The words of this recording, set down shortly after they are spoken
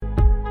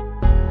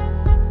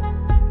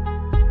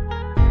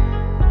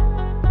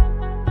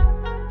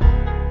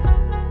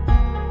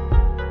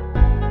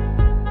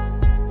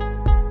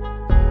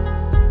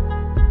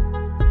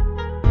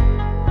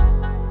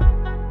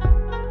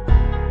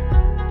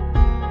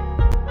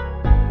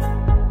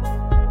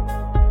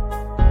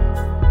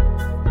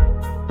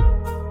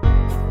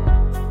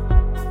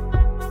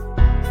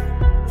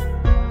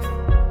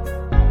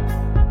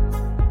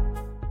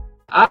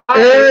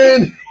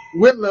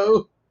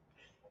Whitlow.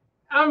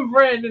 I'm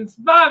Brandon's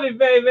Bobby,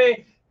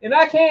 baby, and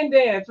I can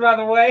dance, by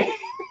the way.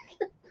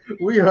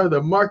 We are the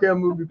Markel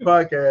Movie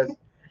Podcast,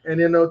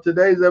 and on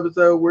today's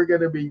episode, we're going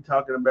to be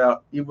talking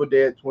about Evil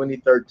Dead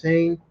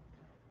 2013.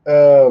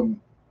 It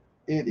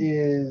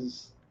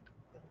is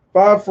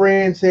 5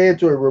 friends head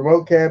to a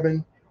remote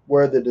cabin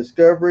where the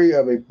discovery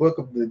of a Book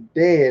of the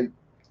Dead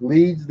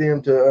leads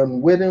them to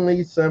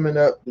unwittingly summon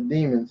up the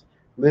demons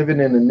living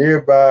in a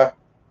nearby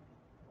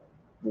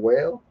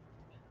well,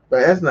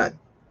 but that's not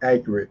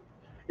accurate.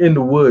 In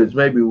the woods,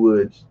 maybe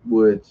woods.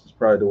 Woods is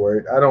probably the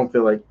word. I don't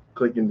feel like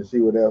clicking to see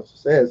what else it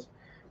says.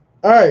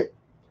 All right.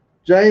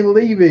 Jane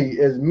Levy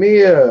as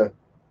Mia.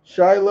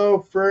 Shiloh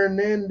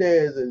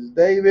Fernandez as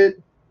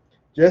David.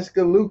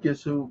 Jessica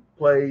Lucas, who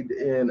played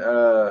in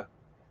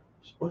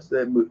what's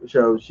that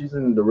show? She's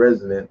in The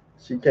Resident.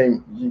 She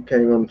came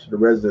on to The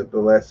Resident the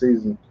last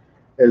season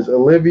as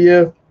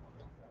Olivia.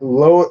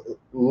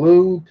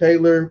 Lou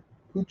Taylor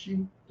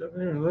Pucci.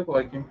 Doesn't even look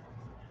like him.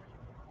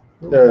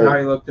 How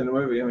he looked in the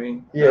movie. I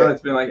mean, I know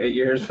it's been like 8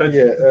 years. But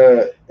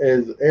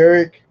as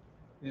Eric,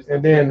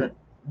 and then different.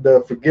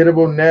 The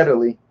forgettable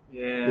Natalie.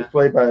 Yeah. Is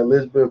played by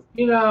Elizabeth.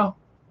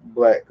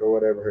 Black or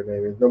whatever her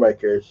name is. Nobody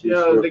cares. She's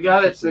the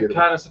guy that's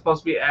kind of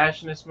supposed to be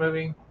Ash in this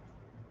movie.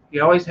 He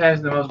always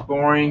has the most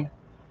boring,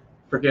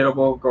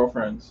 forgettable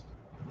girlfriends.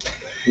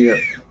 Yeah.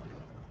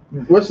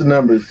 What's the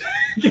numbers?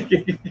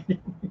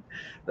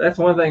 That's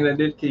one thing that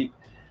did keep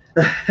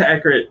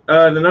accurate.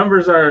 The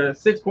numbers are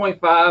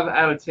 6.5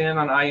 out of 10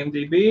 on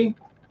IMDb.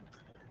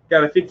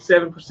 Got a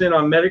 57%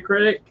 on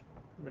Metacritic,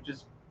 which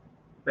is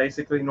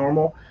basically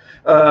normal.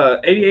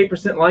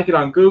 88% like it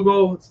on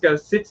Google. It's got a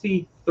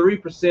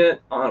 63%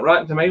 on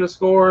Rotten Tomatoes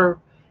score,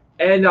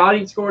 and the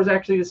audience score is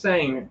actually the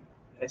same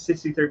at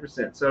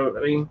 63%. So,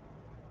 I mean,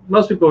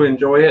 most people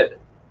enjoy it.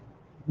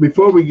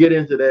 Before we get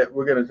into that,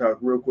 we're going to talk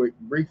real quick,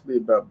 briefly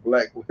about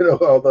Black Widow,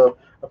 although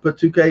I put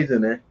 2 Ks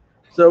in there.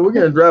 So we're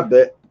going to drop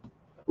that.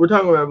 We're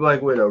talking about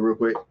Black Widow real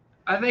quick.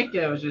 I think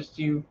that was just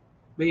you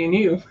being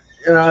you.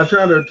 And I was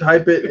trying to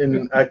type it,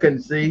 and I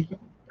couldn't see.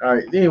 All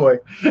right, anyway.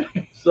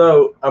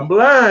 So I'm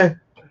blind.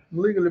 I'm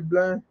legally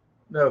blind.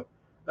 No.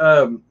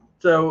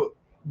 So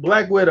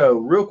Black Widow,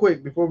 real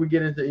quick, before we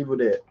get into Evil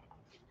Dead.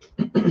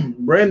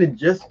 Brandon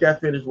just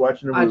got finished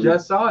watching the movie. I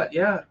just saw it,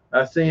 yeah.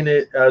 I seen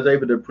it. I was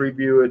able to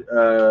preview it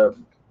a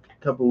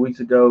couple of weeks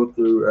ago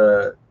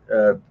through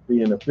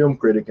being a film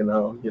critic and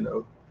all, you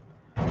know.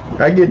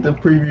 I get to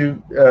preview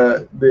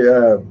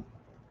the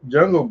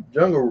Jungle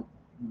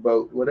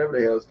Boat, whatever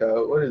the hell it's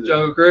called. What is it?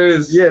 Jungle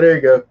Cruise. Yeah, there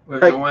you go.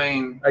 With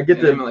Dwayne. I get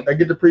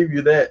to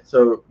preview that.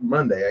 So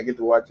Monday I get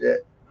to watch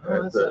that.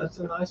 Oh, that's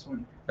a nice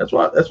one. That's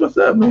what's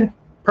up, man.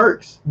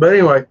 Perks. But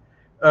anyway,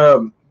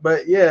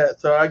 but yeah.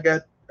 So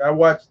I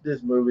watched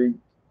this movie.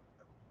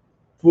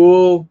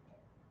 Full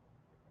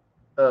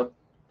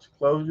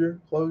closure.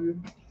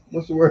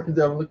 What's the word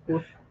that I'm looking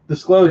for?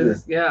 Disclosure.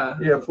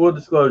 Yeah. Full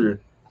disclosure.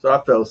 So I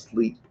fell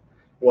asleep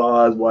while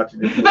I was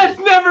watching this movie. That's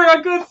never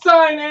a good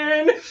sign,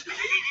 Aaron.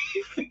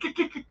 You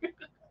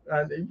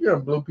gotta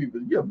blow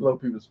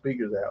people's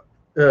speakers out.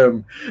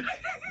 So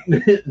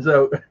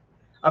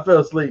I fell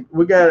asleep.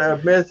 We got a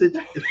message.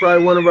 It's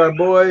probably one of our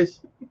boys.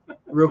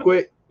 Real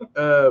quick.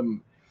 Yeah,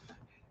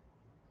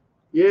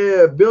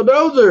 Bill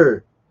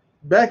Dozer.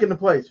 Back in the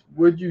place.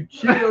 Would you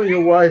cheat on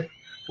your wife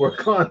for a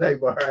Klondike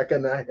bar? I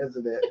cannot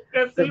answer that.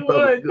 Yes, he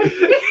would.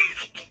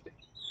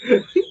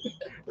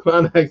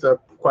 Klondikes are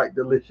quite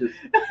delicious.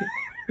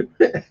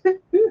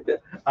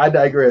 I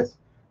digress.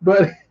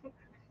 But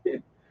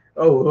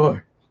oh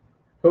Lord,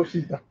 hope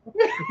she's not.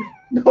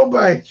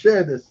 Nobody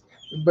share this.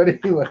 But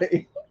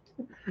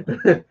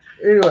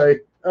anyway,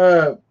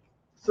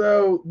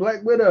 so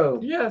Black Widow.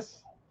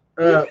 Yes.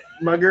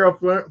 My girl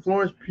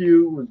Florence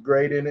Pugh was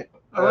great in it.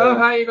 I love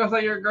how you're gonna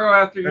say you're a girl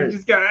after you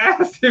just got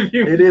asked if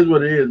you. It is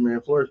what it is, man.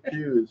 Florence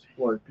Pugh is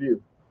Florence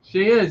Pugh.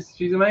 She is.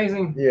 She's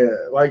amazing. Yeah,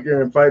 liked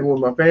her in Fighting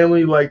with My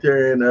Family. Liked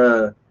her in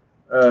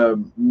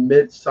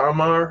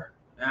Midsommar.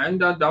 And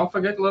don't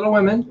forget Little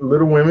Women.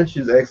 Little Women.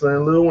 She's excellent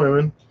in Little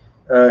Women.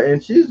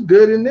 And she's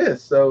good in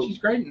this. So she's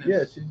great in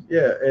this.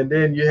 Yeah. And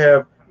then you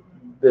have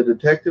the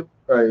detective,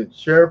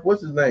 sheriff.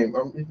 What's his name?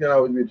 He's gonna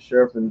always be the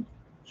sheriff in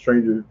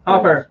Stranger.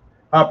 Hopper.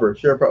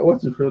 Sheriff.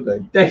 What's his real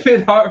name?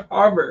 David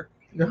Harbour.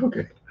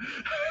 Okay.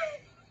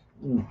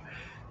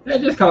 Yeah,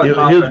 just call him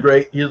Hopper. He was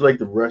great. He was like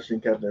the Russian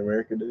Captain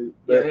America dude.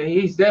 Yeah,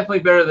 he's definitely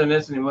better than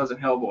this, and he was in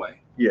Hellboy.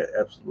 Yeah,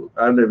 absolutely.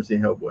 I've never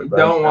seen Hellboy. But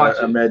Don't watch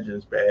it. I imagine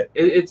it's bad.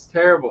 It's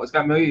terrible. It's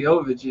got Mila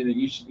Jovovich in it.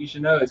 You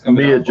should know it's gonna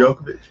be Mia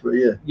Djokovic, but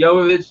yeah.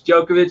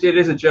 Djokovic. It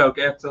is a joke,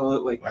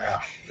 absolutely.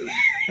 Wow.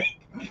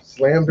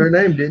 Slammed her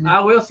name, didn't you?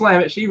 I will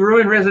slam it. She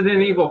ruined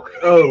Resident Evil.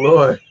 Oh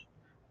Lord.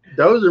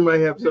 Dozer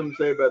may have something to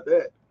say about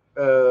that.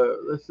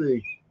 Let's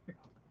see.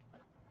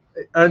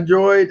 I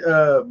enjoyed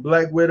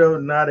Black Widow.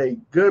 Not a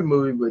good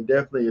movie, but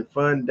definitely a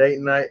fun date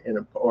night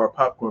or a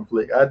popcorn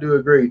flick. I do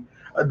agree.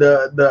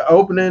 The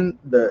opening,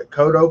 the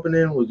code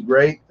opening was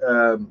great.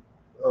 And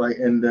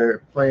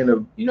they're playing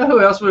a. You know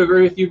who else would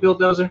agree with you, Bill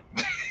Dozer?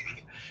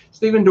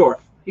 Stephen Dorff.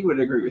 He would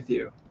agree with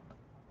you.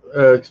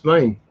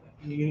 Explain.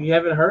 You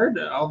haven't heard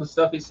all the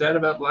stuff he said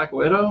about Black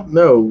Widow?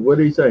 No, what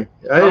did he say?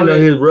 I didn't know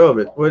he was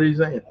relevant. What did he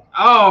say?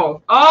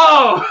 Oh,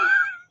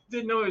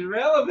 didn't know he was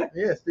relevant.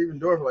 Yeah, Steven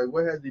Dorff. Like,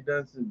 what has he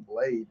done since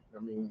Blade? I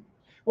mean,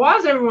 why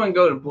does everyone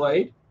go to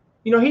Blade?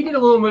 You know, he did a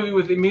little movie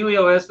with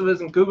Emilio Estevez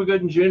and Cuba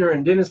Gooding Jr.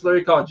 and Dennis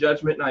Leary called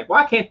Judgment Night.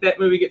 Why can't that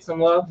movie get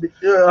some love?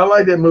 Yeah, I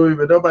like that movie,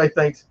 but nobody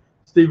thinks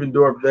Steven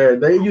Dorff there.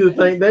 They either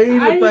think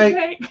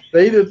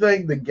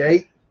The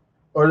Gate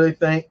or they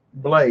think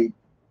Blade.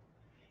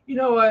 You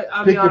know what?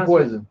 I'll Pick be honest your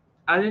poison.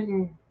 I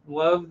didn't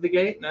love The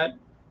Gate, and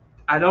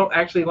I don't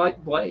actually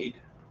like Blade.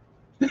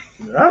 I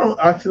don't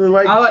actually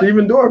like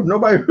Steven Dorff.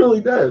 Nobody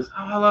really does.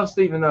 Oh, I love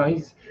Steven though.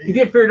 He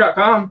did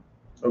Fear.com.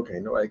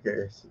 Okay, nobody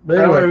cares. But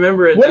anyway, I don't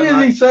remember it. What did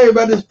he say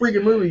about this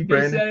freaking movie,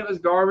 Brandon? He said it was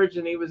garbage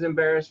and he was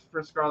embarrassed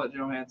for Scarlett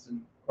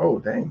Johansson. Oh,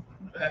 dang.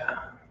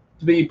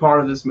 To be part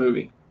of this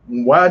movie.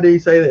 Why did he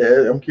say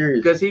that? I'm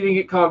curious. Because he didn't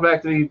get called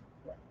back to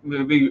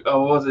be what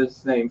was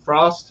his name?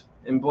 Frost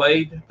in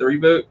Blade, the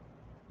reboot.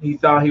 He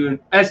thought he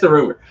would. That's the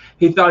rumor.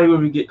 He thought he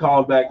would get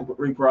called back to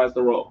reprise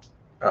the role.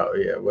 Oh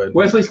yeah, but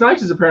Wesley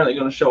Snipes is apparently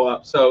going to show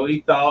up, so he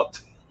thought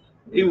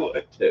he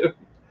would too.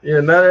 Yeah,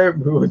 not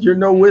every, you're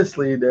no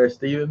Wesley there,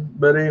 Steven.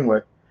 But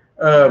anyway,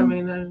 I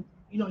mean,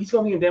 he's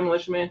going to be in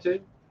Demolition Man too.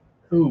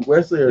 Who,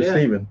 Wesley or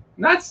Steven?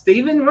 Not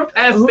Steven. We're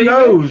past Who Steven.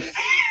 knows?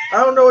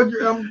 I don't know what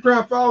I'm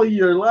trying to follow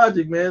your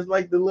logic, man. It's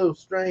like the little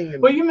string.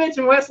 Well, you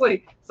mentioned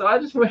Wesley, so I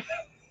just went.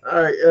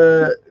 All right,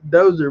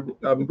 Dozer.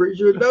 I'm pretty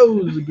sure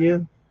those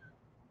again.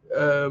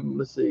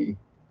 Let's see.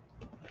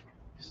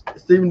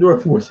 Steven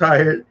Dorff was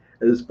hired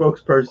as a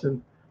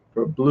spokesperson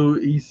for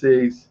Blue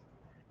E6.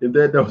 If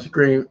that don't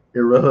scream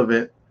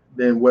irrelevant,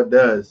 then what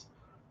does?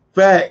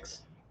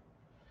 Facts.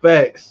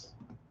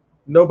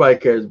 Nobody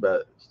cares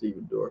about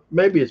Steven Dorff.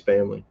 Maybe his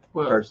family,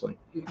 personally.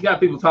 You got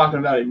people talking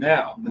about it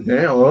now.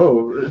 Damn,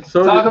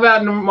 talk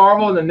about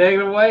Marvel in a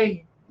negative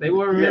way. They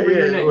will remember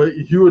your name. Well,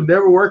 you would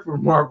never work for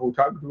Marvel.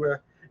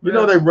 You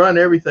know they run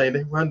everything.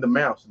 They run the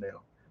mouse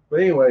now.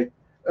 But anyway,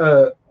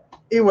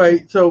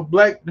 so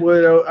Black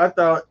Widow, I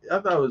thought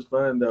it was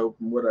fun though.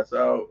 From what I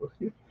saw,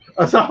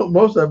 I saw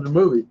most of the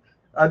movie.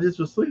 I just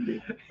was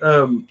sleeping.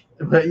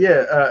 But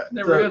yeah,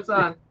 never a good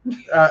sign.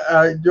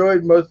 I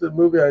enjoyed most of the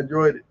movie. I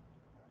enjoyed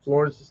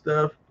Florence's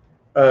stuff,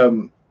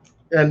 and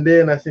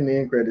then I seen the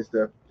end credit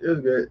stuff. It was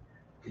good.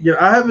 Yeah,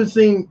 I haven't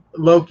seen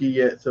Loki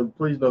yet, so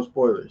please no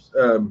spoilers.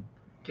 I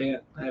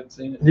haven't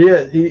seen it.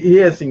 Yeah, he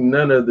has seen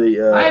none of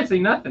the. I haven't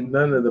seen nothing.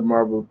 None of the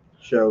Marvel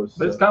shows.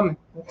 But it's coming.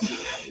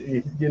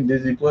 He's getting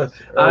Disney Plus.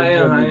 I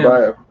am.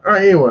 All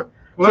right, anyway.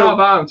 Well, I'll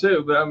buy them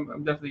too, but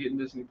I'm definitely getting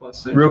Disney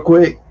Plus soon. Real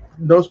quick,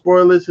 no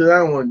spoilers, because I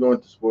don't want to go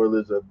into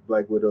spoilers of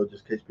Black Widow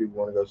just in case people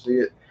want to go see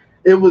it.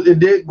 It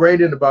did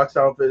great in the box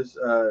office.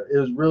 It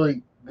was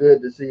really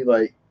good to see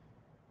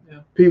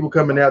people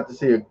coming out to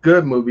see a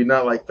good movie,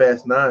 not like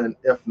Fast 9,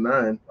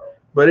 F9.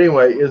 But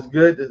anyway, it's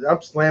good.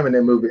 I'm slamming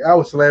that movie. I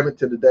will slam it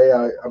to the day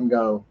I'm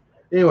gone.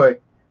 Anyway,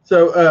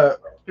 so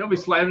he'll be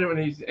slamming it when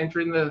he's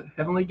entering the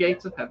heavenly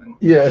gates of heaven.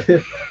 Yeah.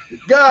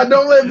 God,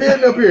 don't let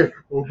Ben up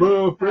here.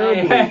 Oh,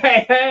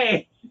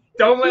 hey.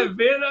 Don't let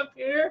Ben up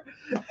here.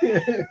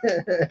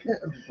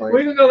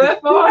 We can go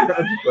that far.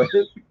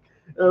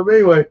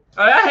 Anyway,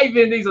 I hate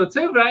Vin Diesel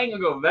too, but I ain't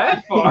gonna go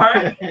that far.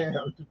 I'm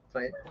just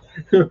saying.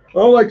 I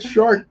don't like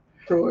shark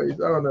toys.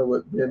 I don't know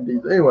what Vin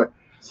Diesel. Anyway,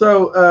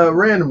 so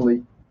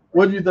randomly,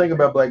 what do you think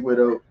about Black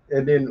Widow?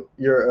 And then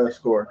your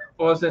score.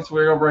 Well, since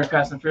we're gonna bring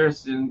Fast and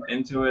Furious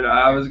into it,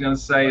 I was gonna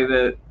say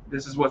that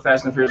this is what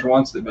Fast and Furious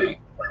wants to be.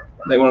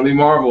 They want to be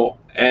Marvel,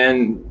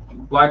 and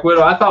Black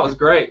Widow I thought was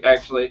great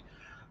actually.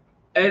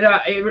 And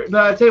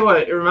but I tell you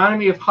what, it reminded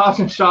me of Hobbs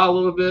and Shaw a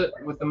little bit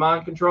with the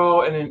mind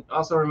control, and it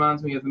also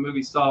reminds me of the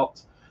movie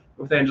Salt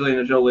with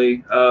Angelina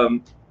Jolie.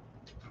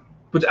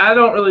 But I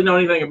don't really know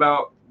anything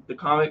about the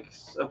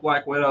comics of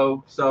Black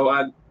Widow, so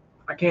I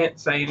can't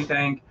say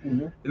anything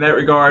in that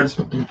regards.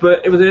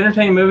 But it was an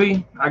entertaining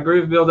movie. I agree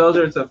with Bill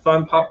Dozer. It's a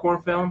fun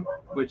popcorn film,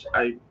 which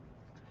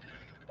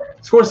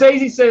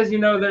Scorsese says,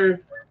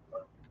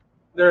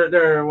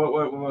 they're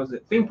what was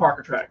it? Theme park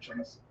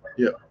attractions.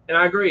 Yeah. And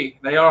I agree,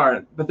 they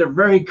are, but they're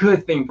very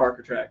good theme park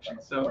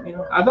attractions. So,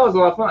 I thought it was a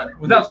lot of fun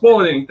without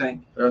spoiling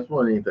anything. Not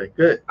spoiling anything.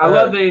 Good. I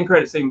love the end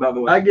credit scene, by the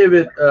way. I give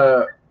it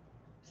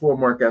 4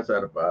 markouts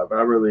out of 5.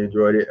 I really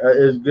enjoyed it.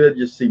 It's good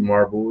just to see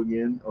Marvel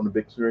again on the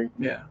big screen.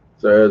 Yeah.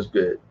 So it was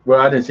good. Well,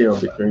 I didn't see it on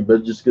the big screen, but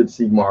it's just good to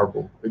see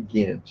Marvel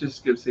again.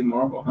 Just good to see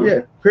Marvel, huh?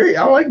 Yeah. Period.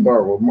 I like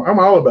Marvel. I'm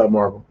all about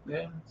Marvel.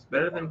 Yeah, it's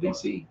better than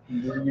DC.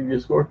 Did you give you a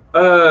score?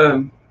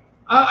 I'll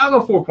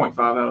go 4.5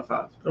 out of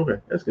 5. Okay,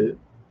 that's good.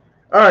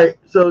 All right,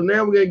 so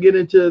now we're gonna get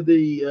into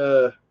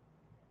the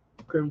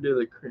creme de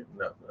la creme.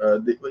 No,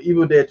 the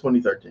Evil Dead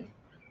 2013.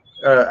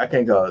 I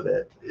can't call it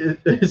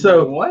that.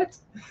 So what?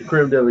 The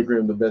creme de la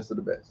creme, the best of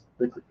the best.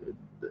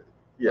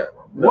 Yeah.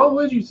 No. What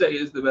would you say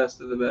is the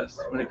best of the best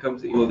when it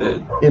comes to Evil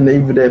Dead? In the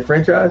Evil Dead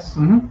franchise?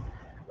 Mm-hmm.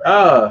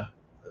 I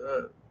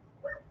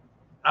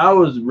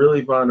was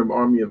really fond of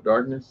Army of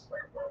Darkness.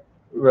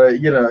 Right,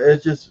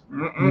 it's just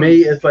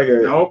me. It's like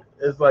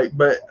It's like,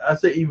 but I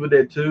say Evil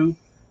Dead 2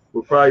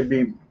 will probably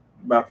be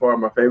by far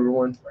my favorite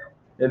one.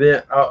 And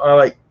then I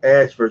like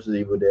Ash versus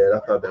Evil Dead. I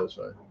thought that was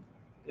fun.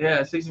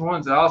 Yeah, season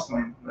 1's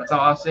awesome. That's all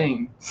I've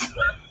seen.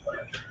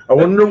 I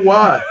wonder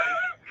why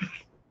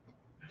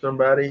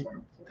somebody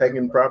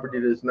taking property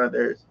that's not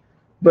theirs.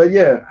 But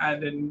yeah. I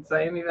didn't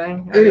say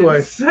anything. Anyway. I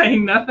didn't say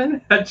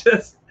nothing. I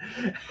just.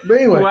 But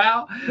anyway.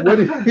 Wow. What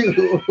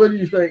do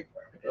you think?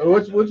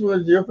 Which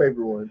one's your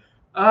favorite one?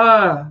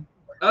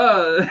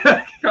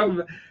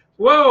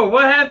 Whoa!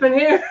 What happened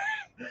here?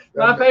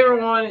 My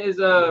favorite one is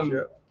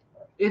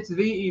it's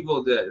The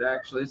Evil Dead.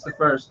 Actually, it's the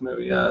first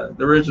movie, the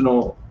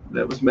original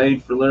that was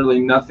made for literally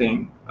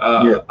nothing.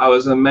 I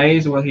was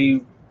amazed what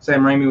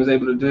Sam Raimi was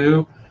able to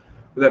do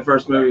with that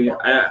first movie.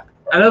 I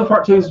know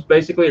Part 2 is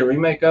basically a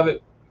remake of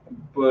it,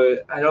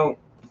 but I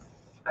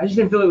just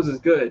didn't feel it was as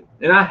good.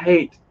 And I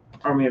hate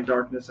Army of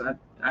Darkness.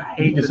 I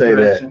hate. You can say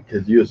direction. That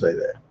because you'll say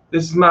that.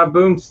 This is my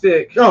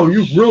boomstick. No,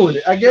 you ruined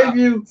it. I gave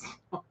you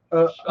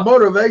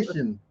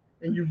motivation,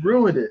 and you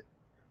ruined it.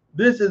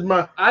 This is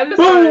my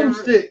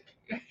boomstick.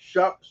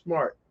 Shop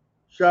smart.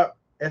 Shop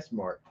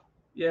smart.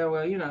 Yeah,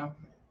 well,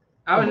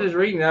 I was just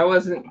reading. I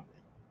wasn't.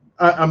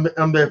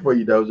 I'm there for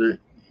you, Dozer.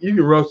 You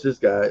can roast this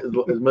guy as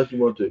much as you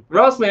want to.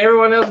 Roast me.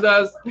 Everyone else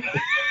does.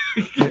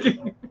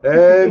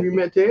 Have you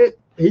met Ted?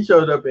 He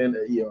showed up in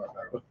the ER.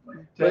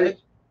 Ted?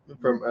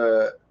 From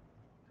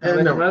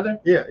Mother?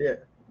 Yeah.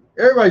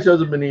 Everybody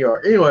shows up in the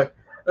ER. Anyway.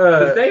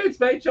 Does David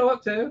Spade show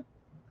up too?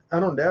 I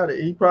don't doubt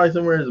it. He's probably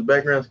somewhere as a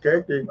background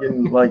character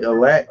getting like a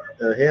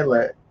head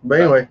lat.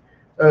 But anyway,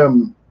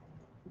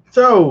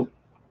 so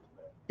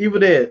Evil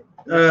Dead,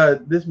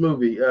 this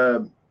movie.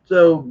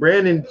 So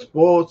Brandon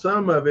spoiled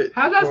some of it.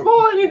 How'd that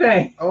spoil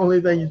anything? Only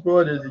thing you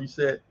spoiled is you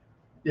said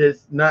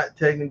it's not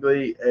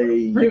technically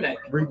a remake.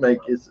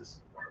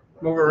 It's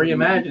more of a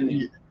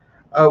reimagining.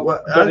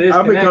 Well,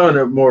 I've been calling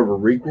it more of a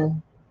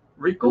requel.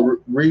 Requel?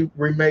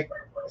 Remake,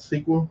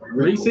 sequel.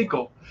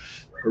 Resequel.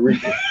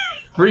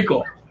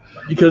 Requel.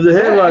 Because it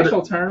had a lot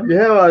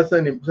of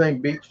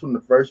same beats from the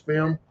first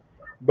film,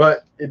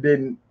 but it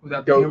didn't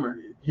without the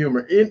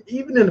humor. And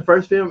even in the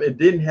first film, it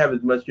didn't have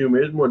as much humor.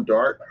 It was more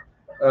dark.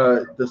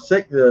 The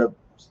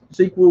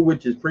sequel,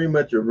 which is pretty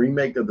much a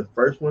remake of the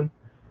first one,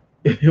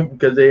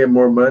 because they had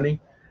more money,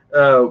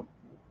 was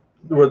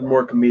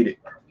more comedic.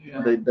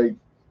 Yeah.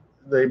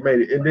 They made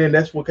it, and then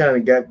that's what kind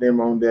of got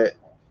them on that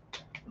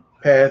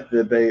path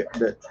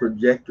that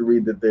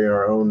trajectory that they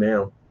are on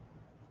now.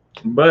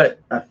 But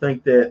I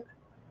think that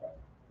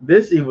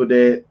this Evil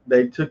Dead,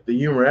 they took the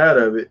humor out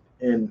of it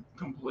and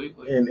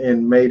completely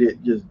and made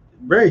it just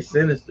very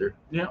sinister.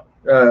 Yeah.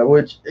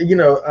 Which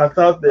I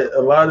thought that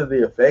a lot of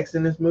the effects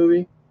in this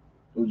movie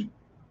was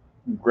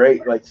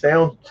great. Like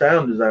sound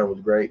design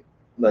was great.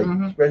 Like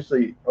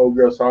especially old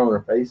girl saw on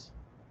her face.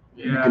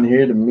 Yeah. You can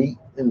hear the meat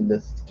and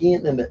the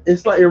skin and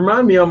it's like it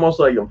reminded me almost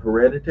like of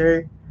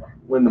Hereditary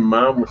when the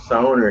mom was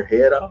sawing her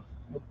head off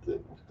with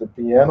the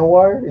piano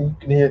wire, and you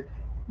can hear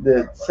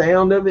the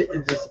sound of it.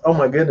 It's just oh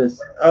my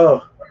goodness.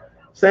 Oh,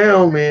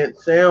 sound, man.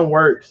 Sound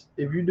works.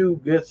 If you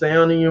do good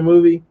sound in your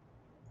movie,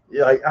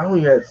 like I don't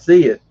even have to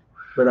see it,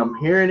 but I'm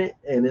hearing it,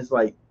 and it's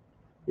like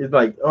I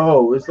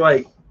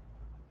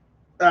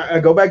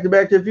go back to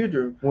the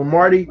Future when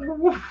Marty.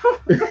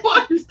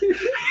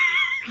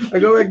 I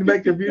go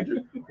back to the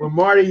Future when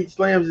Marty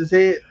slams his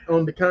head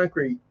on the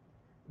concrete.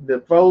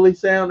 The Foley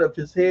sound of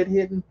his head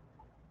hitting.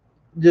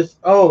 Just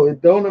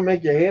it don't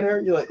make your head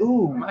hurt. You're like,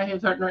 ooh, my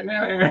head's hurting right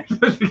now, Aaron.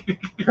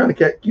 Trying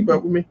to keep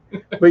up with me,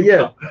 but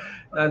yeah,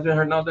 that's been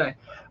hurting all day.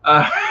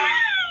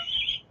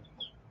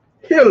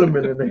 Kill him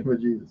in the name of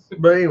Jesus.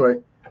 But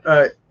anyway,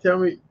 tell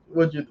me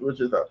what's your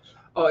thoughts?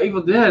 Oh,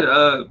 Evil Dead.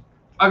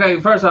 Okay,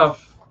 first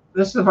off,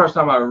 this is the first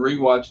time I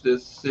rewatched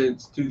this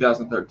since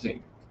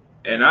 2013,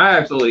 and I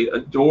absolutely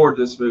adored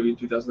this movie in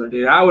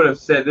 2013. I would have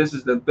said this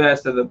is the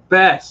best of the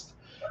best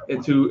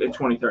in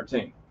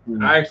 2013.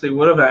 Mm-hmm. I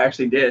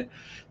actually did.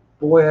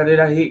 Boy,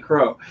 I hate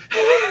Crow.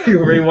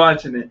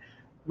 Rewatching it,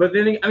 but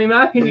then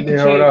my opinion can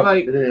change.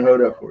 Like it didn't hold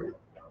up for you.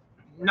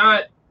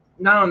 Not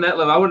on that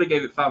level. I would have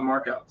gave it 5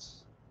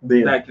 markouts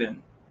back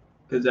then,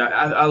 because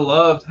I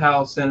loved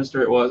how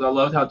sinister it was. I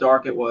loved how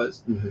dark it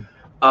was. Mm-hmm.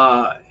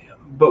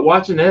 But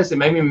watching this, it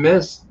made me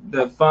miss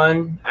the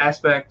fun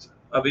aspect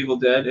of Evil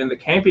Dead and the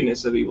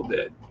campiness of Evil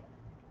Dead,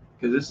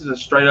 because this is a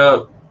straight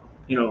up,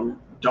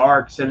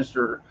 dark,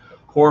 sinister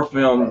horror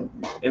film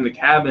in the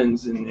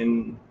cabins and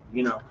in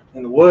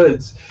the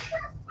woods,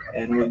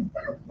 and with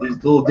these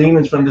little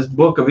demons from this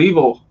book of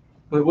evil.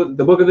 What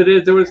the Book of the Dead?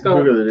 Is that what it's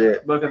called? Book of the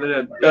Dead. Book of the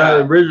Dead. Yeah.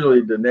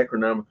 Originally the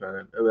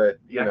Necronomicon. But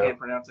I can't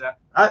pronounce that.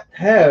 I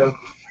have.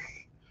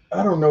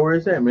 I don't know where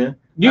it's at, man.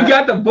 You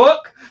got the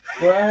book?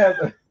 Well, I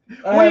have.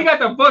 What you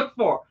got the book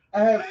for?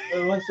 I have,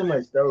 unless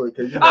somebody stole it.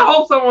 I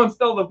hope someone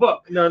stole the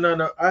book. No.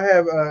 I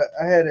had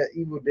an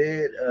Evil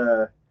Dead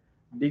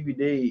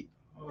DVD,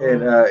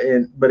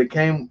 but it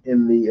came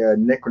in the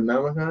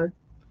Necronomicon,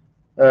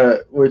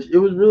 which it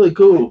was really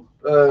cool.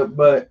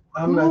 But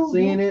I'm not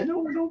seeing it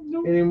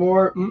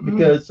anymore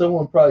because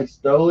someone probably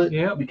stole it.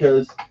 Yeah.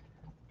 Because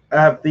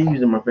I have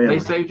thieves in my family.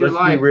 They saved your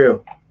life. Let's be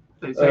real.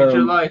 They saved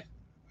your life.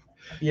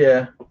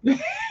 Yeah,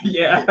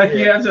 Yeah,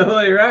 you're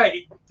absolutely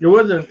right. it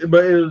wasn't,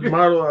 but it was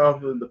modeled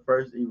off of the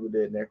first Evil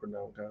Dead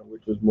Necronomicon,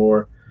 which was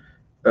more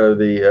of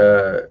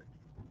the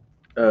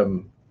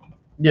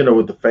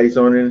with the face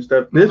on it and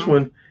stuff. This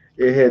one,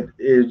 it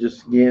was just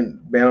skin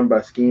bound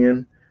by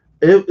skin.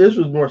 This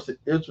was more.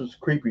 This was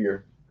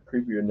creepier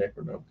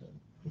Necronomicon.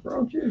 What's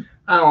wrong with you?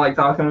 I don't like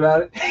talking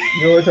about it.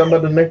 You don't like talking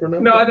about the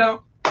Necronomicon? No, I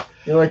don't.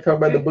 You don't like talking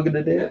about the Book of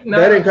the Dead?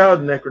 No. They didn't call it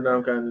the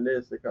Necronomicon in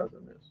this. They called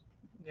it this.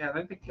 Yeah,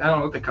 I don't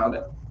know what they called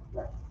it.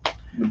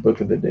 The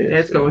Book of the Dead. Yeah,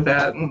 let's go with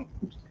that.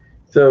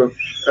 So,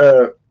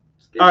 all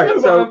right.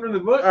 So, from the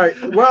book. all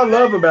right. What I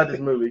love about this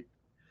movie.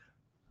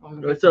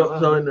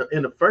 So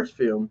in the first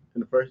film,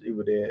 in the first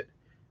Evil Dead,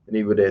 and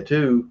Evil Dead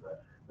 2,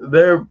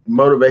 their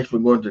motivation for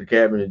going to the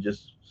cabin is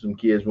just some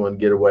kids want to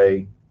get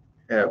away,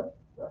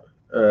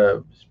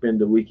 spend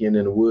the weekend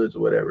in the woods or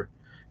whatever.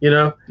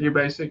 Your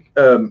basic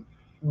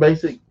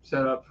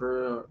set up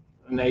for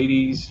an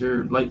 80s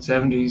or late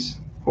 70s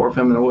horror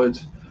film in the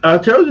woods. I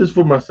chose this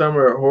for my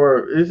summer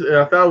horror.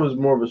 I thought it was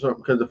more of a summer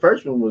because the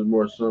first one was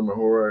more summer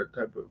horror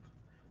type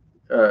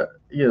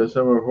of,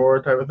 summer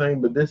horror type of thing.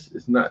 But this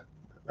is not.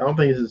 I don't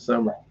think this is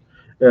summer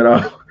at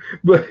all.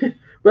 but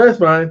that's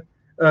fine.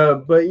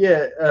 But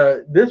yeah,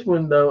 this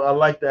one though, I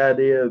like the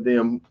idea of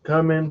them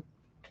coming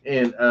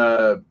and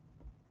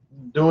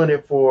doing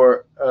it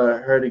for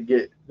her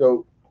to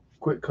go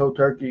quit cold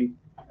turkey.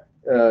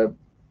 Her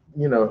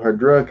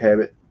drug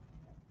habit.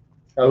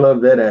 I love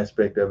that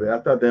aspect of it. I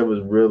thought that was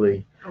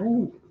really.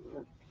 Oh,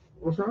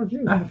 what's wrong with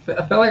you? I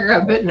felt like I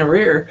got bit in the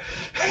rear.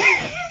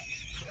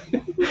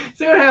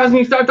 See what happens when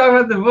you start talking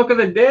about the Book of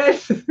the Dead?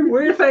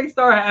 Weird things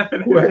start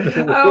happening.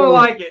 I don't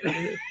like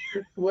it.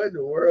 What in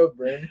the world,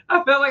 Brandon?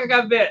 I felt like I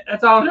got bit.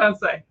 That's all I'm trying to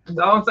say. That's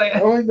all I'm saying.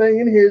 The only thing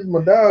in here is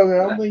my dog. I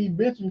don't think he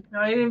bit you.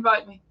 No, he didn't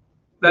bite me.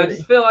 But I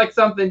just feel like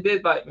something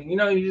did bite me.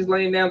 You're just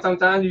laying down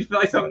sometimes. You feel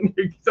like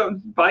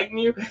something's biting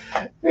you.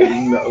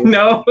 No.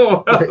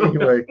 No.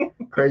 Anyway,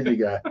 crazy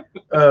guy.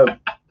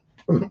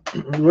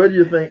 What do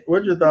you think?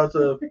 What's your thoughts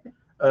of?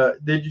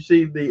 Did you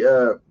see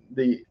the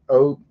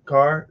old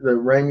car, the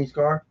Raimi's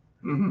car?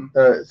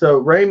 Mm-hmm.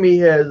 So Raimi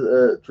has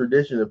a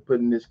tradition of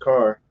putting this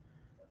car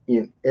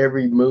in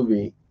every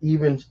movie,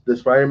 even the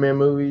Spider-Man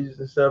movies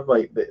and stuff.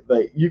 Like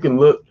you can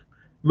look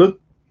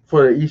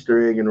for the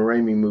Easter egg in a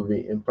Raimi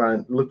movie and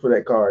look for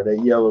that car,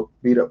 that yellow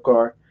beat up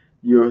car.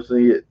 You'll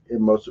see it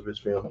in most of his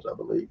films, I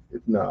believe,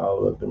 if not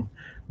all of them.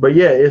 But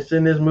yeah, it's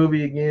in this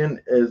movie again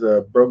as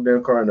a broke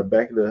down car in the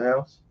back of the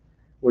house,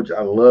 which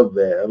I love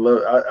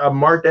that. I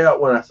marked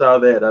out when I saw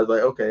that. I was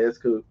like, okay, that's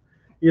cool.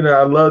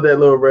 I love that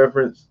little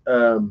reference.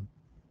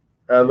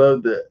 I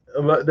love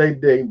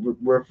they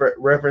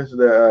reference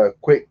the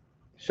quick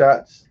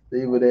shots,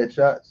 the Evil Dead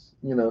shots.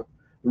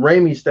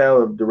 Raimi's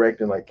style of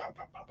directing, like pop,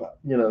 pop, pop, pop.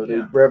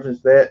 They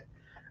reference that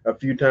a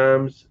few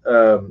times.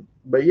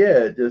 But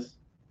yeah, just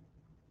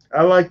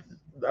I like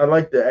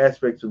the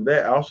aspects of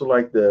that. I also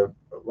like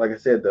like I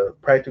said, the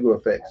practical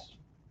effects.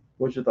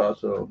 What's your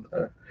thoughts on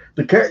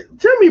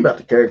Tell me about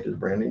the characters,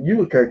 Brandon.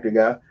 You a character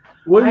guy.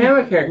 I am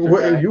a character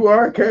guy. You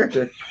are a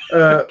character.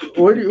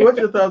 What's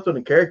your thoughts on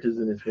the characters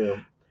in this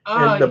film?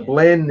 And the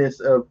blandness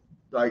of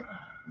all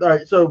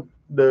right, so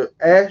the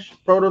Ash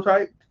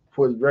prototype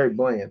was very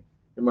bland,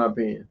 in my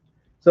opinion.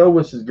 So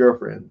was his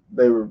girlfriend.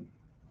 They were.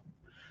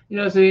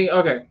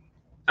 Okay.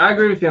 I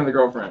agree with you on the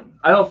girlfriend.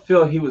 I don't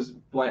feel he was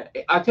bland.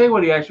 I'll tell you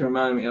what he actually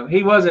reminded me of.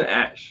 He wasn't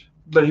Ash,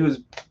 but he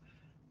was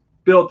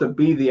built to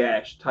be the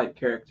Ash type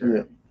character.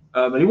 Yeah.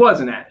 But he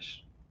wasn't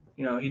Ash.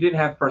 He didn't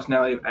have the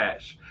personality of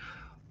Ash.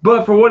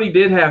 But for what he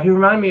did have, he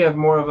reminded me of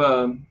more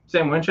of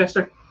Sam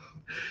Winchester.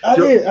 I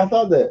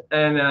thought that.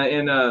 And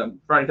in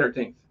Friday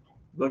 13th,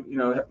 look,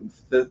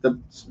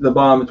 the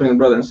bond between the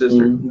brother and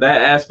sister. Mm-hmm.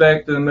 That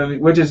aspect of the movie,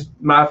 which is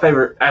my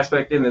favorite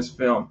aspect in this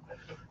film,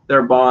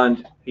 their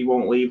bond. He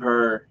won't leave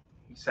her.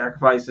 He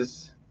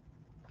sacrifices.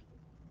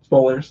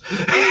 Spoilers.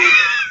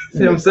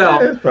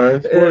 Himself. That's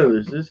fine.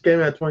 Spoilers. This came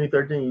out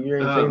 2013. You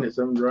ain't seen it.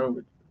 Something's wrong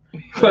with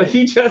it. But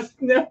he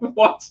just never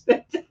watched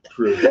it.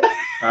 True.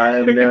 I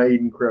am now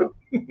eating crow.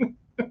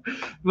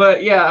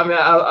 But yeah, I mean,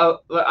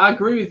 I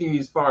agree with you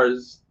as far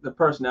as the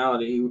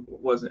personality. He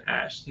wasn't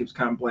Ash. He was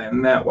kind of bland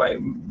in that way.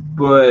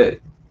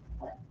 But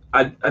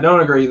I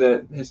don't agree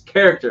that his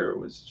character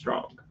was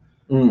strong.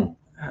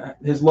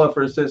 His love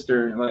for his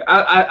sister,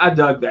 I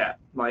dug that.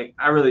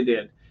 I really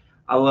did.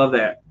 I love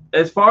that.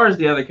 As far as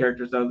the other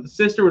characters, though, the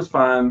sister was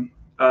fine.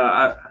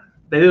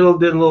 They did a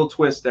little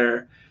twist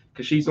there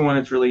because she's the one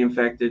that's really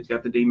infected,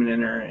 got the demon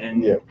in her,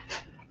 and yeah,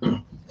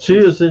 she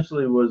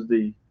essentially was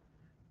the.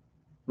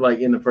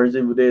 In the first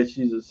Evil Dead,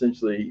 she's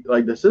essentially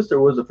the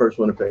sister was the first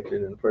one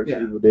affected in the first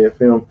Evil Dead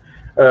film,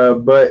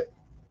 but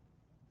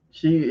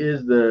she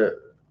is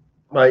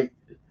they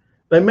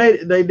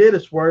did a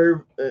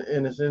swerve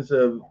in the sense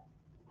of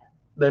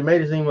they made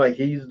it seem like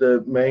he's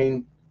the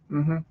main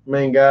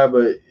guy,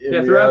 but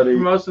in reality,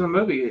 most of the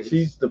movie,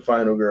 she's the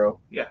final girl.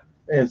 Yeah,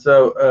 and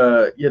so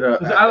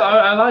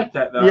I like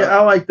that though. Yeah,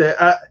 I like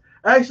that.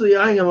 I ain't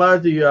gonna lie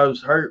to you, I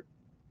was hurt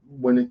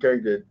when the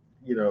character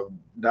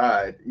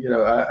died.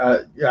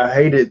 I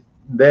hated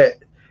that.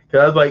 Cause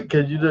I was like,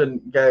 cause you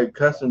didn't got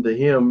accustomed to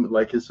him,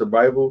 like his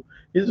survival.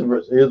 He was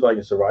like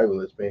a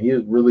survivalist, man. He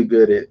was really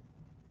good at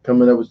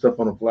coming up with stuff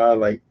on the fly,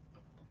 like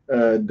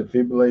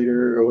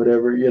defibrillator or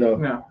whatever.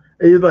 Yeah.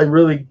 He's like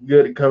really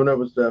good at coming up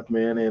with stuff,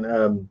 man.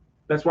 And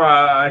That's why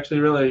I actually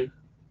really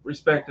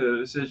respected the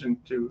decision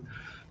to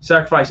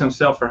sacrifice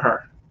himself for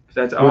her.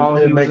 That's all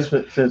it he makes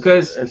was, sense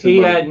because as he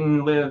somebody-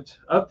 hadn't lived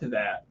up to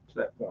that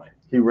point.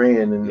 He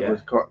ran and Yeah.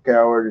 was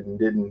coward and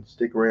didn't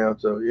stick around.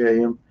 So yeah,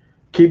 him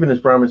keeping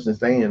his promise and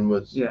staying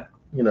was, Yeah.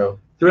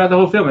 Throughout the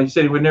whole film, he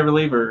said he would never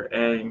leave her,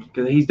 and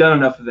because he's done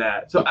enough of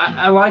that. So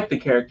I like the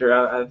character.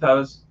 I thought it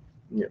was.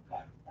 Yeah.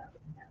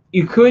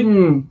 You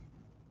couldn't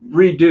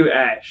redo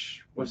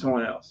Ash with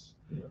someone else.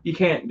 Yeah. You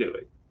can't do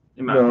it.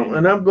 In my No, opinion.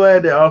 and I'm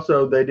glad that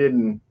also they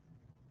didn't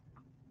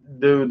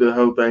do the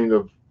whole thing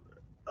of.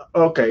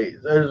 Okay,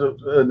 there's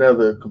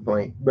another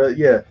complaint, but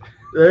yeah,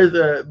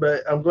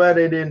 but I'm glad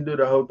they didn't do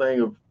the whole thing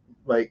of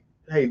like,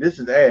 hey, this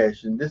is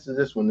Ash and this is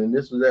this one and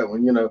this is that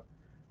one,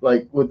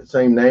 like with the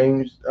same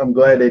names. I'm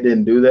glad they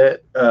didn't do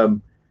that.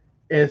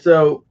 And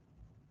so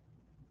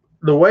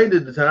the way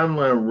that the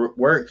timeline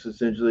works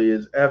essentially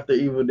is after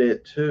Evil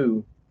Dead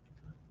 2,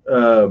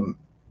 and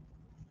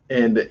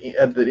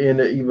at the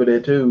end of Evil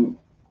Dead 2,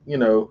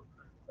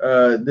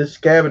 this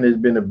cabin has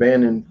been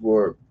abandoned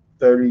for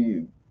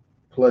 30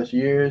 plus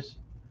years.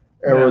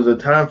 There was a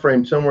time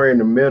frame somewhere in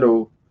the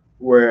middle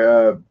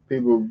where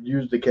people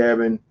used the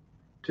cabin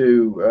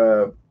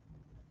to,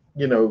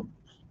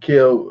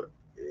 kill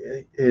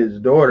his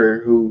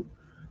daughter, who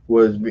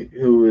was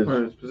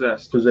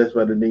possessed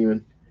by the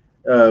demon.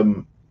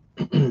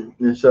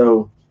 And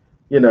so,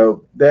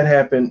 that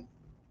happened.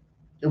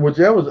 I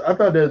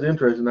thought that was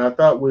interesting. I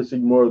thought we'd see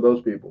more of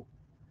those people.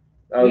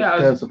 I was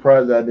kind of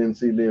surprised I didn't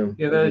see them.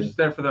 Yeah, they're just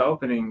there for the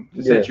opening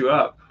to set you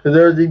up. Because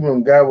there was even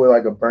a guy with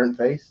like a burnt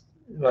face.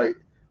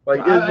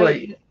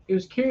 It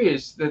was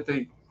curious that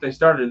they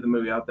started the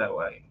movie out that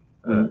way.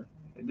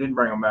 It didn't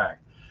bring them back.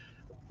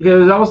 Because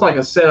it was almost like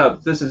a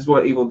setup. This is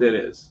what Evil Dead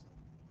is.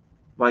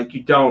 Like,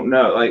 you don't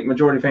know. Like,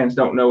 majority of fans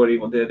don't know what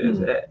Evil Dead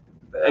is.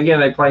 Again,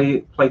 they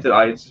play to the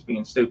audience as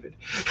being stupid,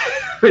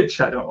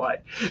 which I don't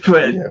like.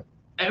 But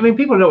I mean,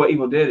 people know what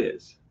Evil Dead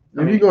is.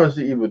 If you're going to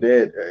see Evil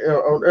Dead,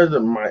 there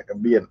might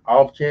be an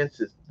off chance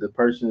that the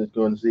person that's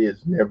going to see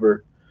it's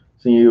never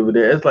seen Evil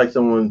Dead. It's like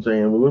someone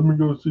saying, "Well, let me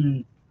go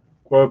see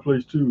Quiet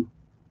Place 2.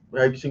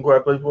 Have you seen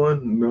Quiet Place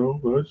 1? No,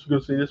 well, let's go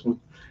see this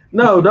one."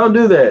 No, don't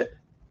do that.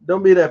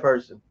 Don't be that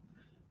person.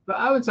 But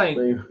I would say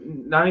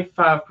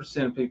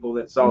 95% of people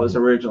that saw this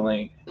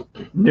originally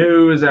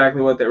knew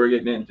exactly what they were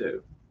getting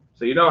into.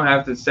 So you don't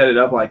have to set it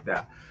up like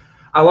that.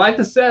 I like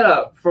the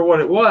setup for what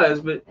it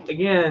was, but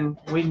again,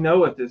 we know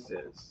what this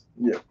is.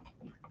 Yeah.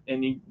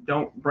 And you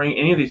don't bring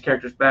any of these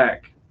characters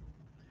back.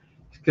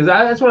 Because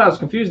that's what I was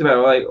confused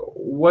about. Like,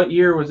 what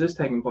year was this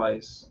taking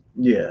place?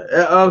 Yeah,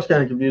 I was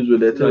kind of confused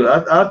with that too.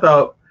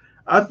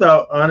 I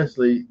thought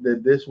honestly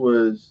that this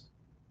was,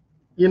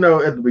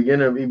 at the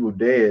beginning of Evil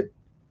Dead,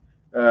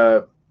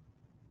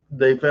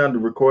 they found a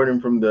recording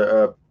from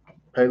the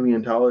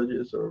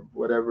paleontologist or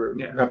whatever.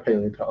 Yeah. Not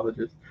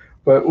paleontologist,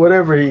 but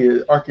whatever he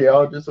is,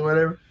 archaeologist or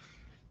whatever.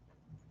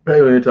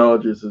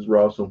 Paleontologist is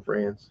Ross on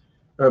Friends.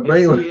 But Yes,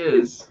 anyway, he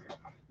is.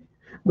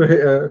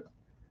 But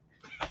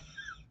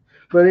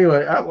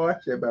anyway, I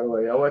watched that, by the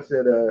way. I watched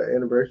that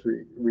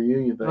anniversary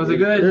reunion thing. Was it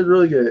good? It was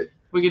really good.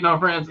 We getting on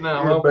Friends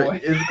now. Yeah, Oh but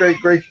boy.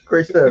 it's great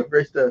stuff.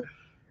 Great stuff.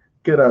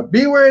 Could I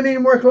be wearing any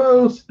more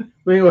clothes?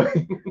 But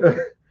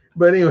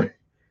anyway,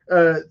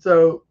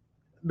 so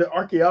the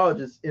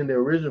archaeologist in the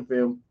original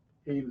film,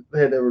 he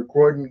had a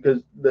recording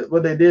because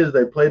what they did is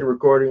they played the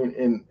recording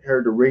and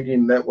heard the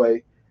reading that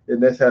way,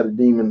 and that's how the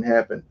demon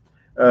happened.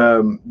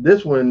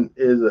 This one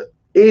is an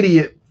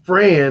idiot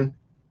friend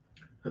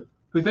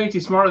Who thinks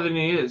he's smarter than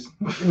he is.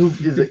 who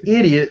is an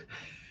idiot.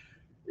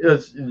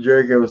 As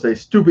Jericho would say,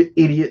 stupid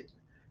idiot.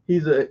 He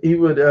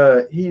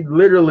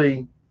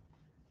literally,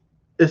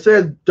 it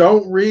said,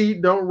 don't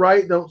read, don't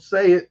write, don't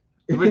say it.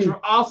 Which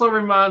also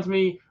reminds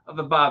me of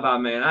the Bye Bye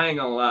Man. I ain't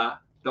gonna lie.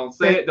 Don't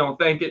say it, don't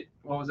think it.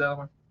 What was that other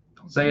one?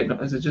 Don't say it.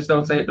 Is it just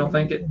don't say it, don't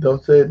think it?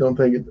 Don't say it, don't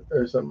think it,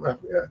 or something. I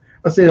forgot.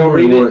 I've seen Don't the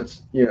movie read it.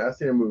 once. Yeah, I've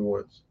seen the movie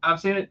once. I've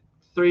seen it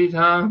 3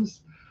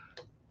 times,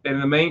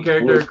 and the main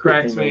character Will Smith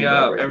cracks came me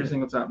out up right every there.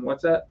 single time.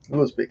 What's that?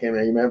 Little spit came out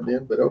of your mouth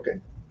then, but okay.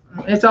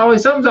 It's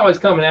always something's always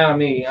coming out of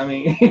me. I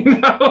mean,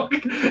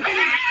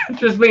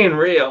 just being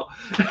real.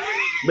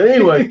 But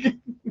anyway,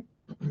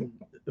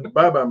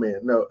 Bye Bye Man.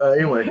 No,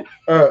 anyway.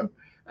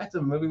 That's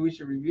a movie we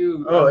should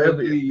review. Oh,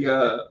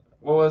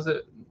 What was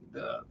it?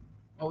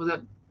 What was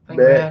that thing?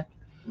 Bad.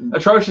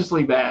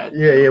 Atrociously bad.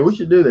 Yeah, we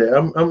should do that.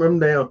 I'm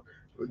down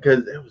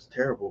because it was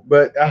terrible.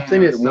 But I've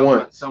seen it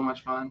once. So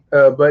much fun.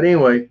 But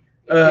anyway.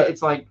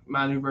 It's like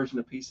my new version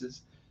of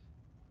Pieces.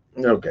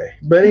 Okay.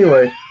 But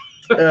anyway,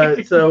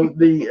 so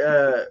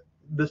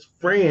this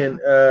friend,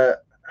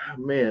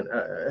 man,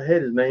 I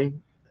had his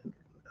name.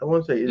 I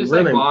want to say his Just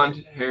real like name.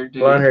 blonde-haired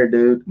dude. Blonde-haired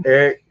dude,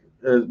 Eric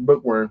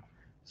Bookworm.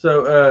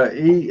 So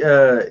he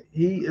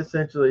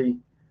essentially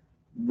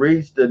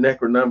reads the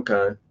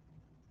Necronomicon,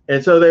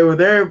 And so they were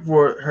there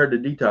for her to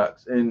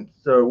detox. And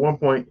so at one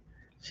point,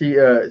 she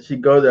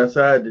goes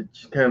outside to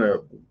kind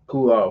of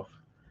cool off.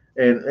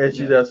 And as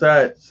she's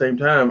outside at the same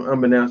time,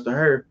 unbeknownst to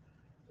her,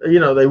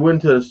 they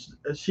went to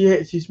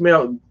she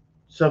smelled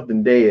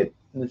something dead.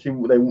 And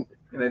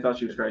they thought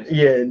she was crazy.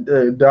 Yeah,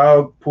 the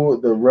dog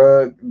pulled the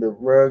rug,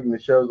 and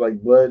it shows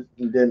like blood.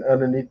 And then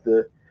underneath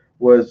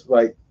was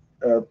like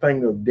a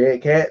thing of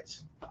dead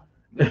cats.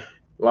 A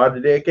lot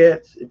of dead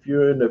cats. If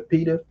you're into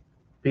PETA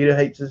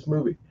hates this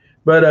movie.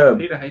 But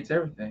PETA hates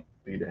everything.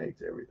 PETA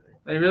hates everything.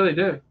 They really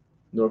do.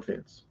 No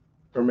offense.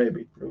 Or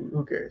maybe.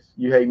 Who cares?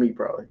 You hate me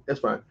probably. That's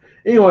fine.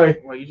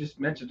 Anyway. Well, you just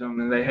mentioned them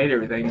and they hate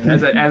everything.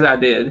 As I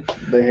did.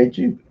 They hate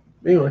you.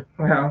 Anyway.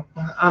 Well,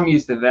 I'm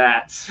used to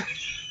that.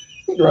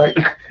 Right.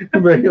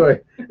 But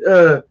anyway.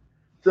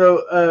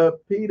 So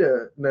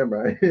PETA,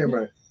 never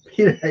mind.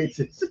 PETA hates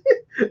this.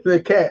 The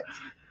cats.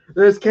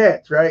 There's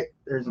cats, right?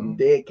 There's some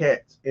dead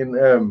cats.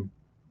 And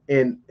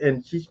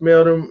she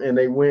smelled them and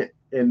they went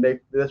and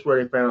that's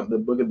where they found the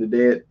Book of the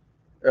Dead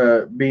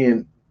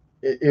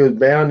it was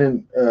bound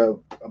in a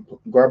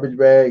garbage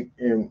bag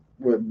and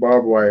with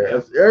barbed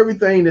wire.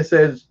 Everything that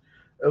says,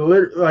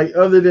 like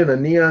other than a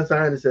neon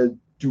sign that says,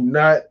 "Do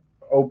not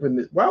open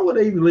this." Why would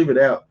they even leave it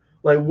out?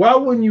 Like, why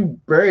wouldn't you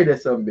bury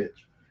that son of a bitch?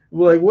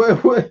 Like,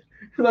 what?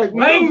 Like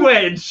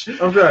language.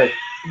 I'm sorry.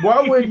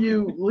 Why would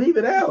you leave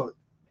it out?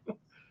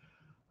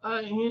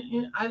 I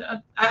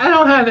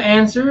don't have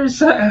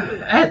answers.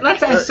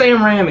 Let's ask Sam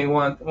Raimi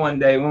one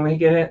day when we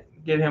get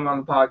him on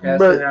the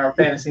podcast in our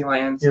fantasy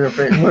lands. One of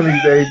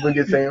these days we'll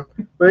get Sam.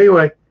 But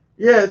anyway,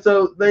 yeah.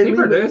 So he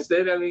produced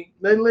it. I mean,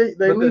 they leave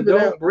the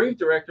Don't Breathe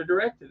director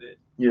directed it.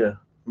 Yeah,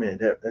 man,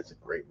 that's a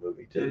great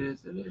movie too.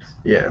 It is.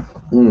 Yeah,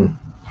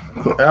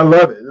 I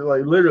love it.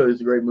 Like literally, it's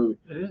a great movie.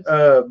 It is.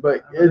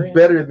 But it's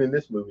better than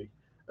this movie.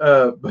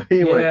 But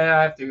anyway, yeah,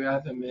 I have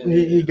to admit,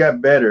 he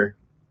got better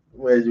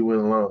as he went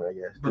along, I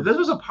guess. But this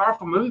was a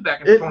powerful movie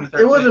back in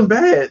 2013. It wasn't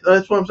bad.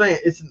 That's what I'm saying.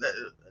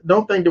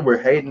 Don't think that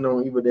we're hating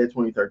on Evil Dead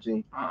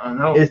 2013.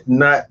 No. It's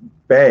not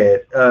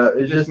bad.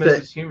 It just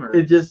misses humor.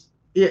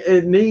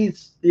 It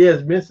needs,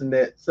 it's missing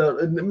that. So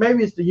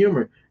maybe it's the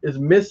humor. It's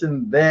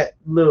missing that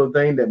little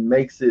thing that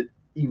makes it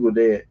Evil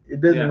Dead.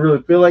 It doesn't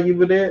really feel like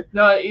Evil Dead.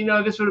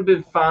 No, this would have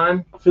been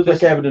fine. It feels like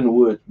Cabin in the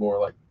Woods, more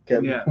like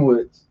Cabin in the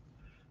Woods.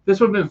 This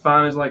would have been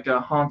fine as like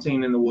a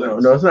Haunting in the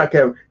Woods. No, it's not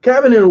Cabin.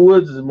 Cabin in the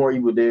Woods is more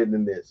Evil Dead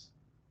than this.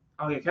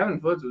 Oh yeah, Cabin in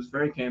the Woods was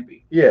very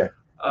campy. Yeah.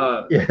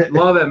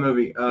 Love that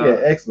movie.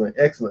 Excellent.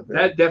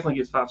 That definitely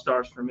gets 5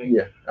 stars for me.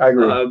 Yeah, I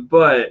agree.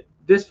 But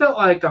this felt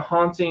like a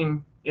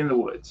Haunting in the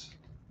Woods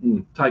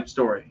type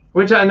story,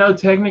 which I know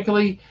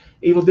technically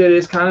Evil Dead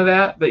is kind of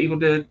that, but Evil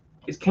Dead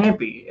is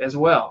campy as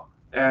well.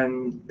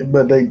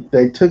 But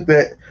they took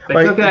that.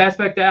 They took that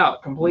aspect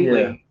out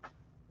completely.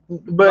 Yeah.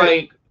 But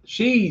like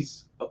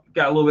she's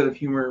got a little bit of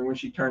humor when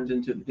she turns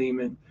into the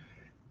demon.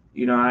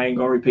 I ain't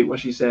gonna repeat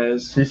what she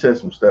says. She says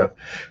some stuff,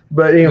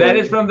 but anyway, that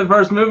is from the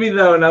first movie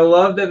though, and I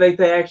love that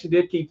they actually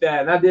did keep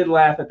that, and I did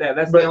laugh at that.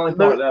 That's the only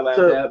part that I laughed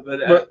at.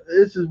 But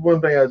this is one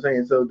thing I was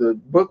saying. So the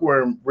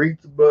bookworm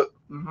reads the book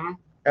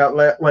out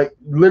loud, like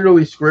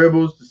literally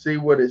scribbles to see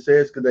what it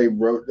says because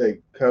they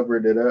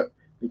covered it up.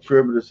 He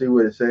scribbled to see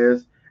what it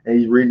says, and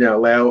he's reading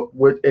out loud.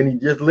 And he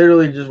just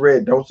literally just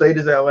read, "Don't say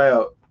this out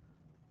loud,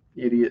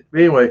 idiot."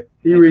 But anyway,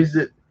 he reads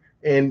it,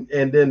 and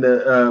then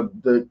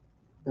the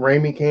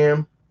Raimi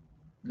cam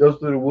goes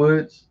through the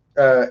woods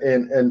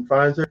and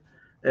finds her,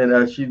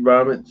 and she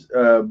vomits.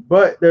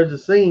 But there's a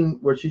scene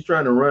where she's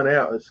trying to run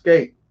out,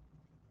 escape,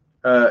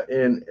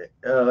 and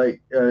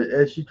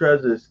as she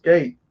tries to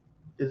escape,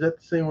 is that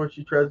the scene where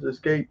she tries to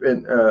escape?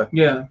 And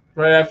yeah,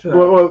 right after that.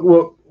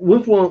 Well,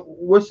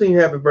 what scene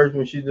happened first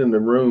when she's in the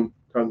room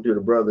talking to the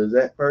brother? Is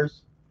that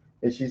first?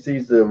 And she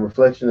sees the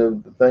reflection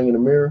of the thing in the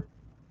mirror?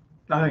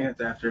 I think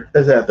that's after.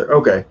 That's after.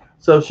 Okay.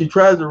 So she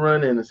tries to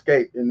run and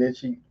escape, and then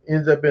she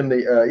ends up in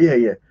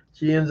the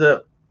She ends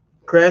up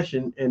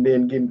crashing and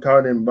then getting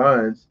caught in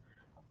binds.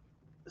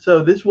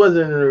 So this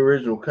wasn't an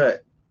original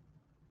cut,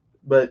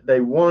 but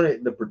they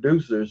wanted the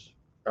producers.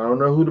 I don't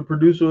know who the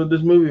producer of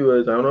this movie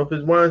was. I don't know if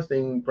it's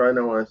Weinstein.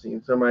 Probably not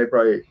Weinstein. Somebody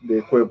probably the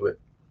equivalent.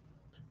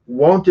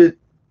 Wanted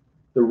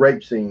the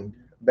rape scene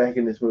back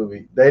in this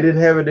movie. They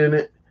didn't have it in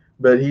it,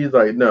 but he's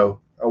like,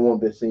 no, I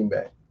want this scene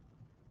back.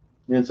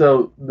 And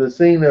so the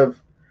scene of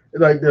in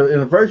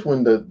the first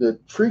one, the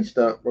tree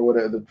stump or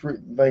whatever, the tree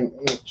thing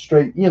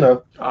straight,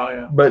 Oh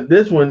yeah. But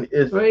this one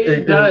is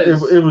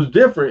it was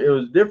different. It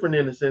was different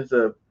in the sense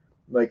of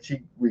like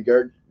she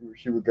regurgitates.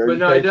 But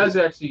no, it does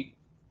actually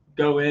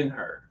go in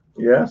her.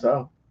 Yeah,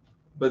 so.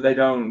 But they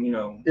don't,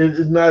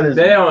 It's not as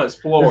they don't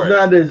explore. It's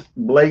not as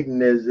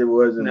blatant as it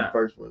was in the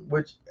first one.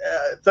 Which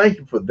thank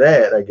you for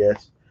that, I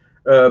guess.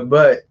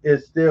 But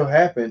it still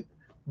happened.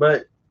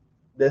 But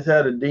that's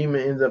how the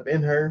demon ends up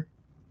in her.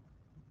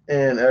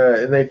 And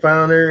they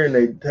found her and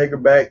they take her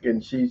back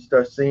and she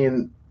starts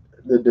seeing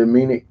the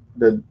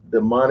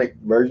demonic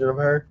version of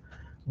her.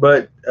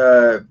 But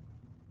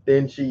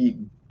then she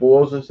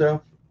boils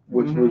herself,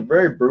 which was a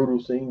very brutal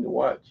scene to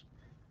watch.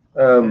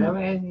 I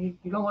mean,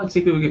 you don't want to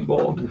see people get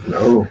boiled.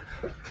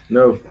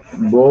 No,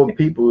 boiled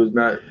people is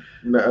not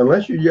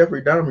unless you're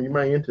Jeffrey Dahmer, you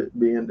might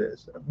be into that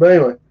stuff. But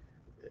anyway,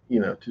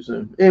 too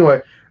soon.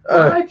 Anyway,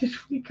 why did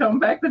we come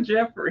back to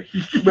Jeffrey?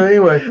 But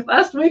anyway,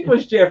 last week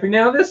was Jeffrey.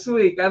 Now this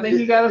week, I think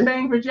you got a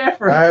thing for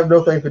Jeffrey. I have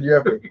no thing for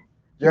Jeffrey.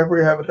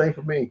 Jeffrey have a thing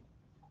for me.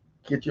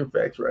 Get your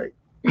facts right.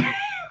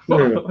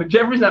 Well,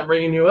 Jeffrey's not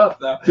bringing you up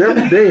though.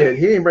 Jeffrey's dead.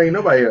 He ain't bringing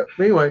nobody up.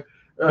 Anyway,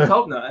 let's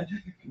hope not.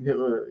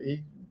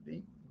 He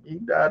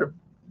died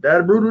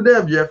a brutal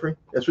death, Jeffrey.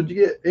 That's what you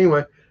get.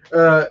 Anyway,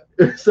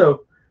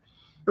 so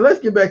let's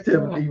get back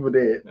to Evil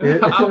Dead.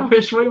 I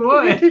wish we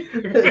would.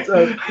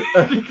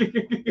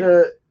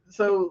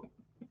 So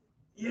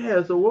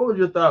what were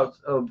your thoughts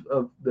of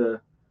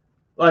the,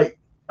 like,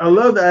 I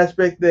love the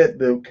aspect that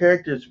the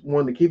characters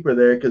wanted to keep her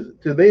there, because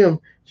to them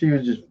she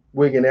was just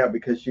wigging out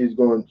because coming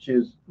down,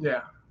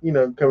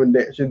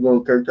 she was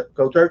going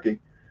cold turkey.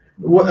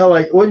 What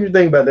do you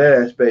think about that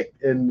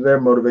aspect and their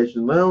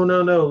motivation?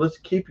 No, let's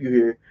keep you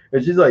here.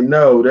 And she's like,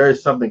 no,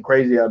 there's something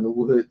crazy out in the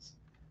woods.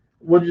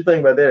 What did you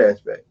think about that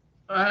aspect?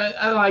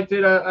 I liked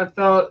it. I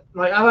thought,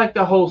 like, I liked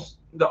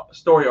the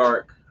story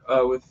arc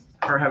with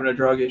her having a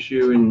drug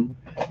issue and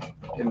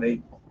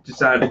they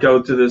decided to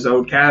go to this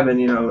old cabin.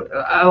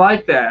 I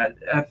like that.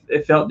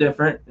 It felt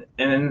different,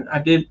 and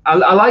I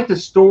like the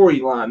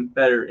storyline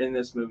better in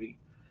this movie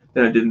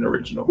than I did in the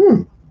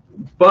original.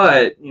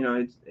 But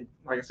it's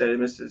like I said, it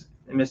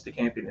missed the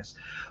campiness.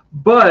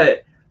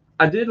 But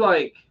I did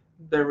like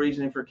their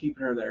reasoning for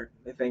keeping her there.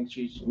 They think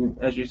she's,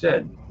 as you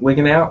said,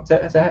 wigging out.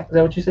 Is that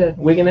what you said?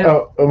 Wigging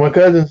out? Oh, my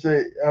cousin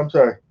said, I'm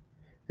sorry.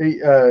 He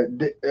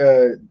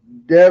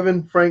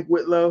Devin Frank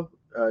Whitlow,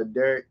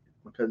 Derek,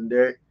 my cousin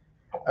Derek.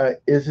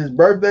 It's his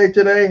birthday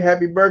today.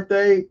 Happy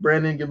birthday,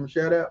 Brandon! Give him a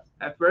shout out.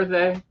 Happy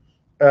birthday!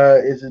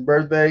 It's his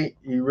birthday.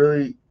 He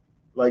really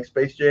likes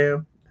Space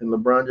Jam and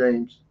LeBron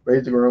James. But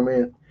he's a grown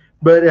man.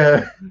 But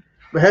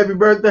happy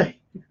birthday!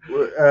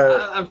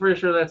 I'm pretty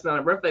sure that's not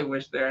a birthday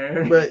wish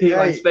there. But he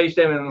likes Space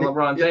Jam and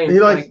LeBron James.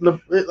 He likes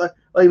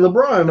like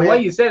LeBron. The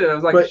way you said it, I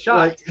was like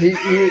shocked. Like,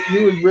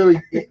 he was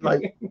really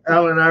like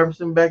Allen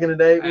Iverson back in the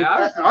day.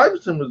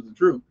 Iverson was the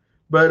truth.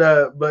 But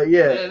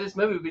yeah, this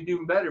movie would be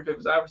doing better if it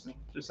was Iverson.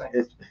 Just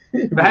saying.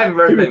 But happy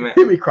birthday, man.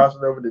 He'll be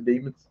crossing over the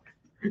demons.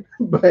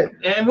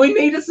 And we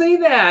need to see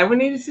that. We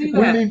need to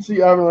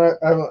see Allen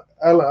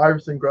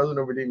Iverson crossing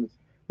over demons.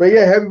 But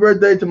yeah, happy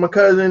birthday to my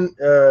cousin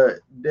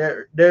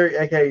Derek,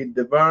 aka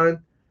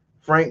Devon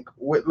Frank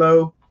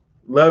Whitlow.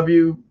 Love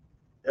you.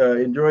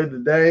 Enjoy the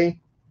day.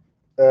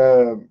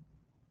 And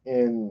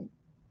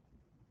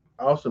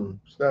awesome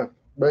stuff.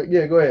 But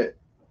yeah, go ahead.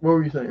 What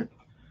were you saying?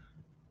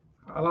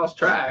 I lost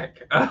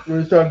track. We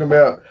were talking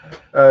about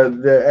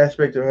the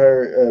aspect of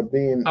her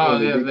being in the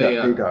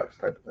detox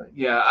type of thing.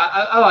 Yeah,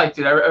 I liked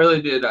it. I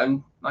really did. I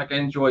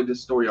enjoyed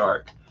this story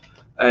arc,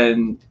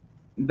 and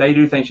they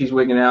do think she's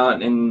wigging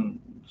out, and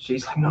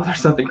she's like, "No,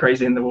 there's something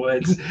crazy in the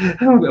woods.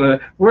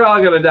 We're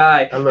all gonna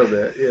die." I love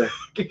that. Yeah.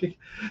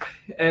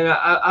 And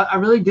I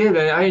really did.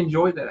 I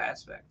enjoyed that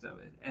aspect of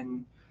it.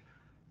 And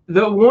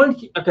the one,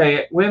 we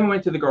haven't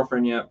went to the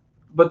girlfriend yet,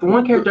 but the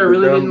one character I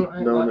really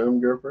didn't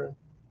like. Girlfriend.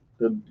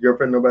 The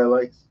girlfriend nobody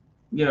likes?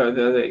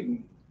 The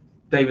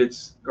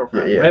David's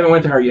girlfriend. Yeah. I haven't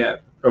went to her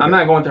yet. Okay. I'm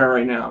not going to her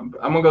right now. I'm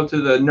going to go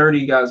to the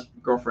nerdy guy's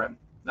girlfriend.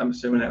 I'm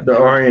assuming that. The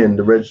RN,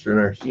 the registered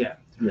nurse. Yeah.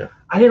 Yeah.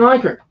 I didn't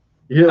like her.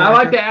 I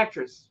like the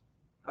actress.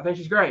 I think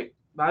she's great.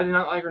 But I did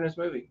not like her in this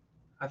movie.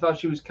 I thought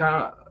she was kind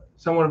of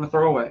somewhat of a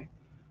throwaway.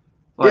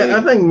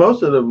 I think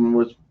most of them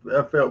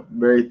I felt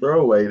very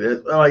throwaway.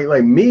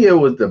 Like Mia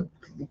was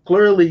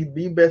clearly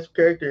the best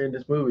character in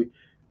this movie.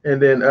 And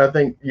then I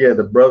think,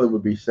 the brother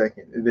would be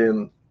second. And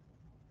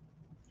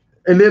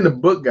then the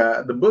book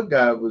guy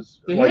was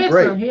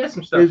great. He had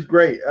some stuff. He was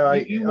great.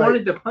 You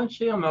wanted to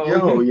punch him.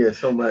 Oh, yeah,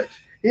 so much.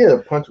 He had a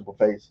punchable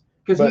face.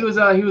 Because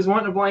he was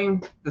wanting to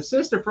blame the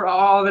sister for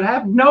all that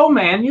happened. No,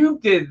 man, you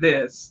did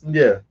this.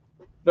 Yeah.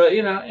 But,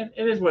 it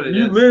is what it is.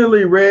 You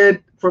literally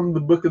read from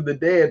the Book of the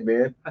Dead,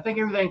 man. I think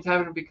everything's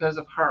happening because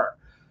of her.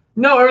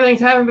 No,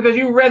 everything's happening because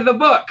you read the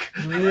book.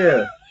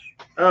 Yeah.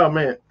 Oh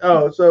man!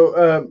 Oh,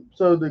 so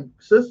the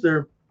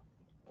sister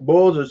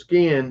boils her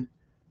skin.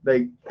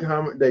 They get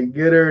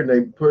her and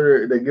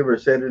they give her a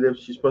sedative.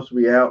 She's supposed to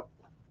be out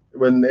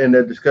and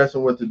they're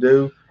discussing what to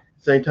do.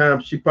 Same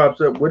time, she pops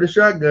up with a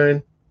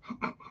shotgun,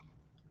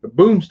 a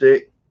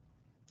boomstick,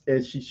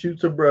 and she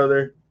shoots her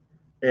brother,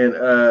 and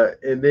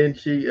then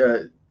she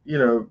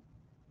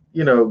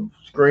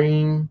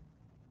scream.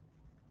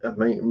 I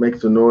think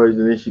makes a noise,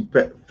 and then she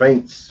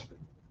faints,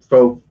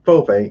 faux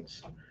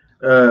faints.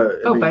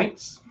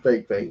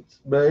 Fake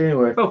faints. But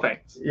anyway. Faux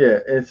faints.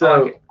 Yeah, and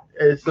so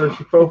she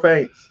faux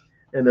faints,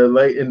 and the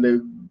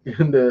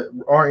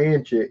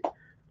RN chick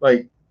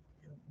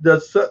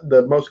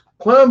the most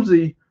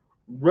clumsy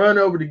run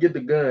over to get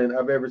the gun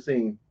I've ever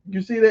seen.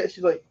 You see that?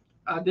 She's like,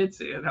 I did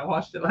see it. I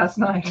watched it last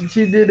night.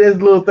 She did this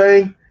little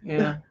thing.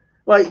 Yeah.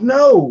 Like,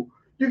 no,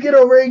 you get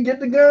over here and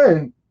get the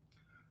gun.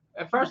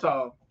 First of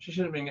all, she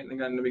shouldn't have been getting the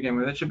gun to begin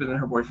with. It should have been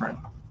her boyfriend.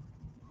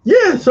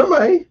 Yeah,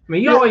 somebody. I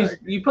mean,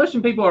 you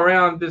pushing people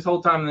around this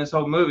whole time in this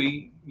whole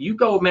movie. You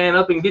go man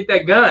up and get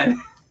that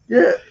gun.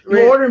 Yeah,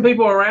 You're ordering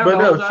people around. But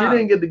the whole no, time. she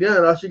didn't get the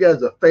gun. All she got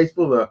is a face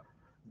full of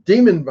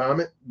demon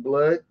vomit,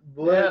 blood.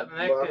 Yeah,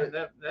 vomit.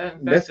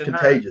 That's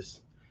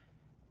contagious.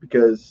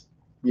 Because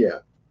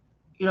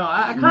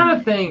I kind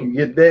of think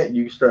you get that,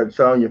 you start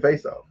sawing your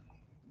face off.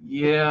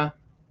 Yeah,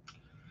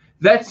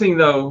 that scene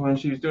though, when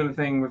she was doing the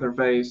thing with her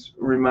face,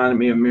 reminded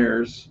me of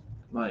Mirrors.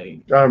 Like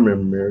I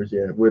remember Mirrors,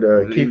 with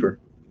Kiefer.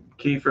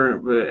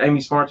 But Amy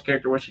Smart's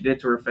character, what she did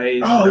to her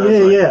face.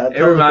 Oh yeah.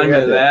 It reminded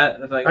me of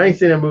that. Like, I ain't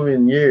seen that movie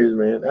in years,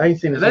 man. I ain't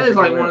seen it. That is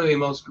like one of the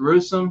most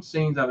gruesome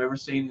scenes I've ever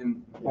seen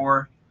in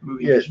horror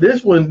movie. Yeah,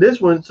 history.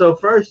 This one. So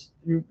first,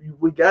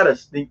 we got a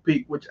sneak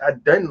peek, which I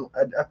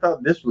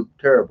thought this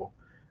looked terrible,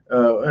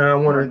 and I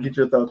wanted to get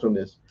your thoughts on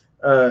this.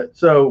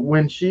 So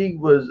when she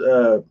was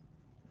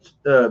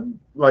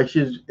like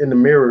she's in the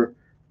mirror,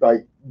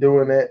 like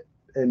doing that,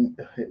 and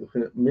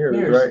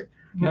mirrors, right?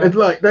 Yeah. It's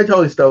like they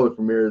totally stole it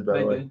from Mirrors, by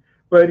the way. Did.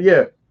 But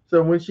yeah,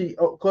 so when she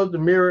closed the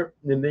mirror,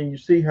 and then you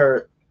see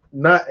her,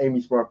 not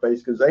Amy Smart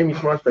face, because Amy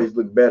Smart's face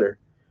looked better.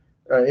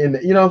 You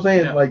know what I'm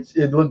saying? Yeah. Like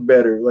it looked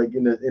better, like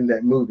in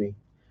that movie.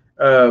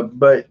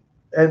 But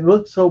it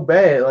looked so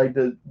bad, like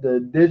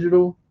the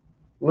digital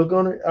look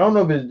on it. I don't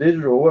know if it's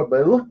digital or what,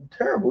 but it looked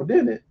terrible,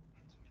 didn't it?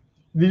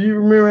 Did you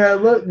remember how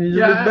it looked? Did it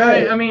look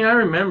bad? I mean, I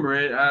remember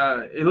it.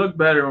 It looked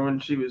better when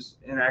she was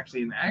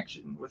actually in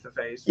action with the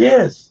face.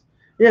 Yes,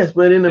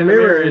 but in the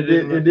mirror it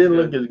didn't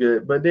look as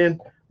good. But then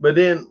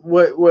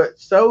what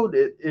sold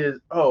it is,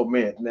 oh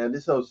man, now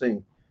this whole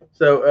scene.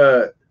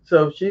 So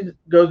she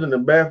goes in the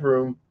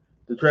bathroom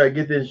to try to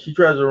get this. She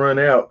tries to run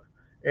out,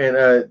 and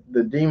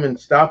the demon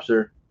stops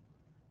her,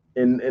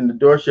 and the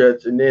door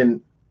shuts, and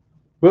then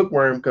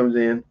Bookworm comes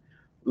in,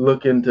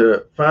 looking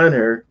to find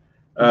her.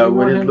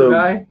 With his little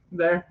guy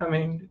there. I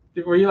mean,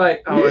 were you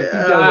like, oh,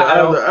 yeah,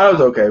 I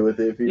was okay with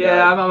it.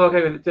 I'm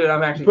okay with it too.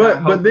 I'm actually.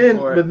 But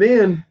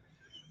then.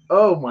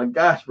 Oh my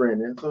gosh,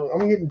 Brandon. So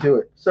I'm getting to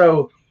it.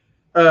 So,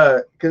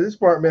 because this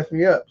part messed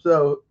me up.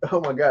 So,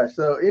 oh my gosh.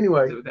 So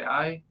anyway. With the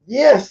eye?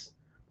 Yes.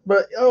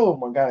 But oh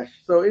my gosh.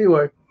 So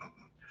anyway,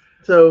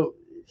 so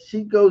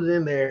she goes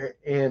in there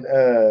and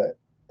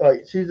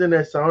like she's in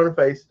there sawing her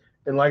face,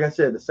 and like I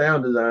said, the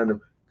sound design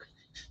of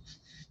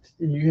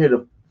you hear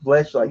the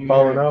flesh like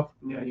falling off.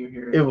 Yeah, you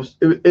hear it.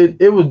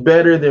 It was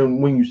better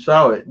than when you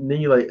saw it. And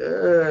then you're like,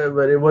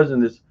 but it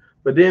wasn't this.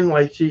 But then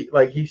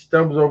he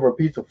stumbles over a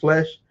piece of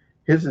flesh.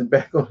 Hits his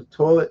back on the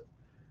toilet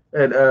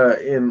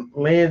and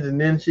lands, and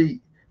then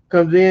she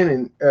comes in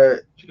and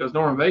she goes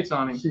Norman Bates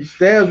on him. She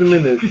stabs him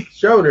in the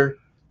shoulder.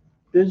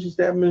 Didn't she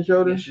stab him in the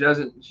shoulder? Yeah, she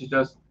doesn't. She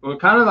does. Well,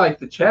 kind of like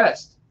the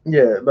chest.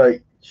 Yeah,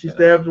 like she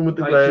stabs him with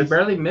the glass. She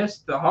barely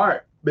missed the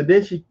heart. But then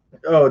this is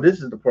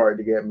the part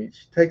that got me.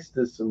 She takes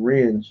the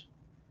syringe,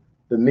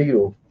 the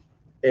needle,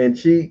 and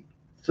she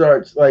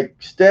starts like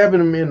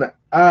stabbing him in the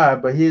eye,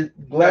 but his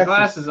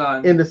glasses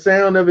on, and the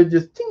sound of it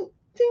just ting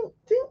ting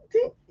ting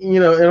ting.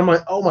 And I'm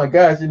like, oh my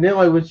gosh. And then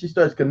like when she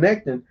starts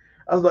connecting,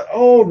 I was like,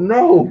 oh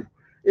no.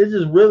 It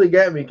just really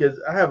got me because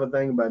I have a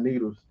thing about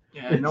needles.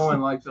 Yeah, no one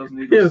likes those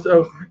needles.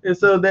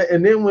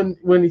 And then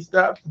when he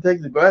stops and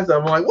takes the glasses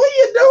off, I'm like, what are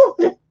you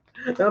doing?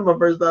 That's my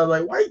first thought. I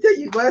was like, why are you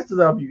taking your glasses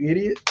off, you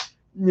idiot?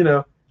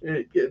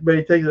 But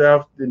he takes it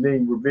off and then he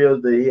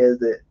reveals that he has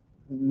that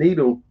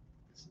needle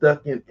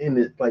stuck in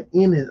his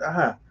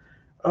eye.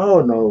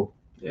 Oh no.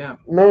 Yeah.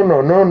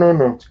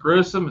 No. It's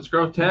gruesome. It's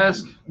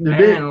grotesque.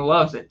 Aaron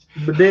loves it.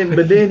 But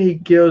then he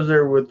kills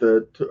her with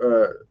a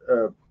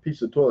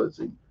piece of toilet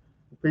seat.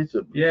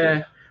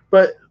 Yeah.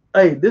 But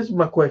hey, this is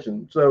my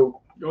question.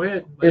 So go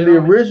ahead. In the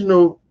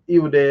original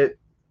Evil Dead,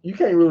 you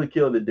can't really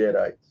kill the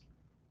Deadites.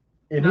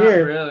 In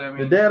here,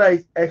 really. The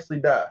Deadites actually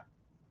die.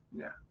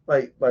 Yeah.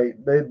 Like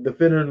they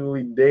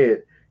definitively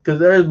dead. Because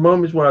there's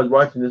moments when I was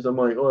watching this, I'm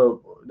like,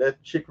 oh,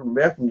 that chick from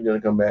the bathroom is gonna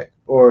come back,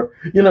 or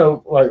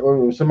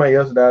or somebody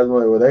else dies, I'm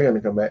like, well, they're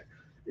gonna come back.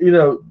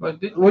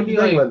 What do you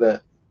think about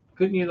that?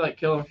 Couldn't you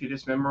kill them if you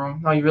dismember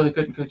them? No, you really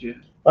couldn't, could you?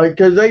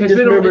 Because they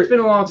dismembered. It's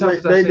been a long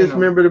time. They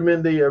dismembered them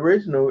in the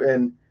original,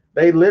 and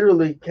they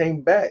literally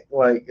came back.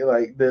 You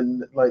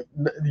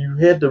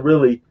had to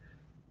really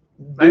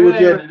do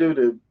what you had to do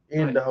to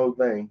end the whole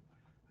thing.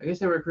 I guess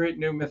they were creating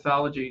new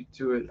mythology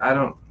to it. I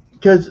don't.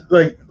 Because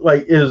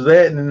is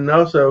that, and then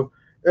also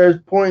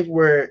there's points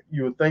where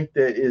you would think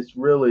that it's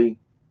really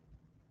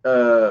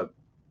the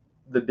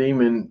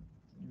demon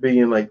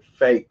being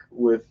fake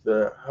with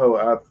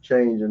I've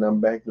changed and I'm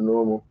back to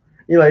normal.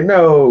 You're like,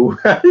 no,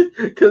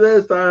 because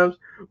there's times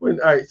when,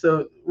 all right,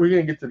 so we're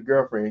going to get to the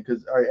girlfriend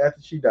because, all right,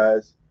 after she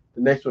dies,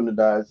 the next one that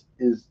dies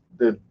is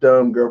the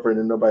dumb girlfriend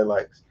that nobody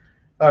likes.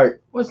 All right.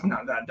 Well, it's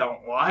not that I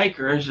don't like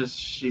her. It's just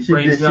she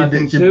brings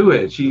nothing to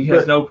it. She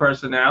has no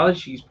personality.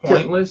 She's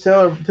pointless.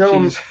 Tell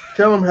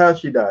him how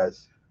she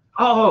dies.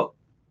 Oh,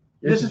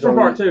 this is from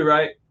part 2,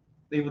 right?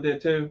 Evil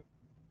Dead 2.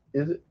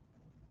 Is it?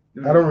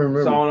 I don't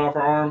remember. Sawing off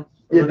her arm.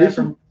 Yeah,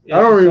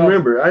 I don't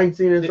remember. I ain't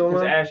seen it so long.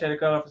 Because Ash had to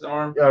cut off his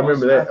arm. Yeah, I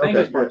remember that. I think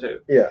it's part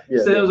 2. Yeah.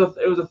 So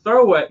it was a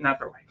throwback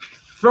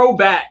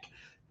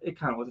It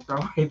kind of was a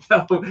throwaway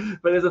though,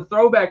 but it's a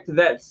throwback to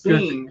that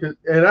scene.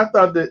 And I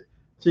thought that,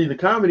 see, the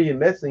comedy in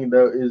that scene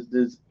though is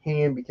this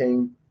hand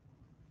became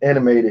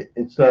animated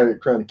and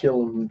started trying to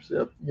kill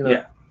himself. You know.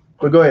 Yeah.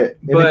 But go ahead.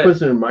 And he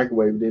puts it in the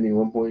microwave, didn't he, at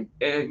one point?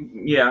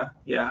 Yeah.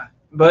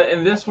 But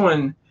in this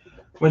one,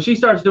 when she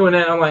starts doing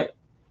that, I'm like,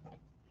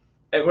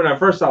 when I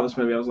first saw this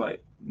movie, I was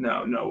like,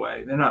 no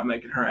way. They're not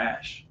making her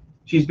Ash.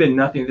 She's been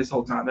nothing this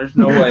whole time. There's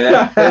no way.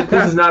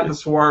 This is not the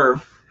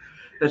swerve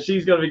that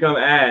she's going to become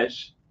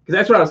Ash. Because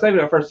that's what I was thinking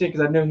when I first seen it,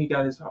 because I knew he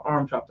got his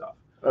arm chopped off.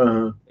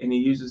 Uh-huh. And he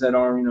uses that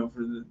arm,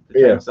 for the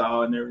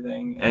chainsaw and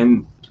everything.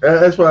 And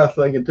that's what I was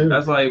thinking, too. I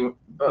was like,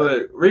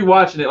 but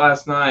rewatching it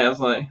last night, I was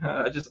like,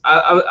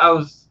 I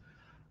was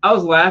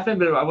laughing,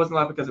 but I wasn't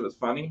laughing because it was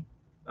funny.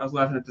 I was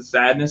laughing at the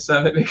sadness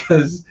of it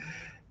because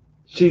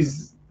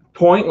she's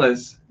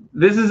pointless.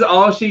 This is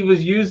all she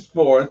was used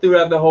for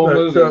throughout the whole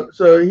movie.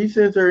 So he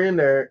sends her in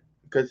there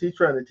because he's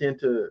trying to tend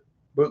to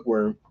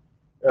Bookworm,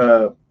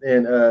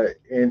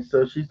 and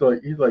so he's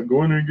like,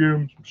 go in there and give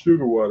him some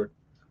sugar water,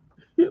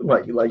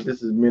 like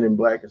this is Men in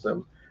Black or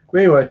something. But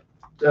anyway,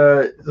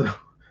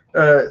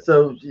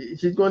 so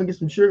she's going to get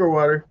some sugar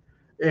water,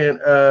 and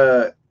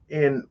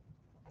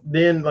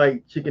then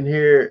like she can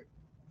hear.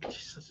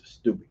 She's such a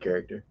stupid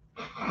character.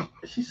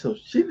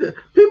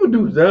 People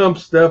do dumb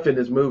stuff in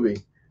this movie.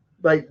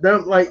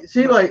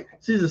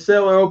 She's a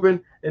cellar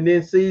open and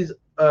then sees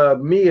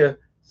Mia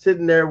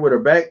sitting there with her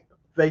back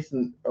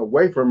facing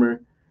away from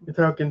her and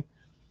talking,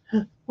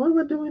 what am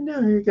I doing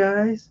down here,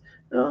 guys?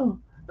 Oh,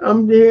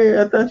 I'm there.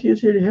 I thought you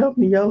was here to help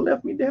me. Y'all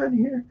left me down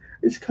here.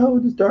 It's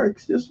cold, it's dark,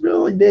 it's just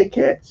really dead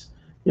cats.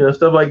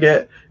 Stuff like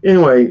that.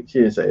 Anyway, she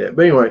didn't say that.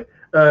 But anyway,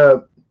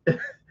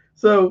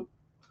 so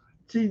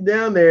she's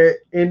down there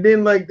and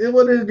then what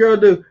does this girl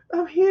do?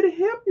 I'm here to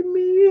help you,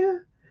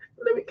 Mia.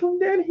 Let me come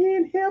down here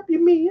and help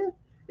you, Mia.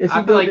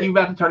 I feel like you're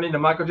about to turn into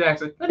Michael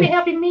Jackson. Let me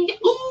help you, Mia.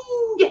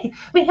 Ooh, yeah.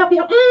 Let me help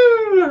you. I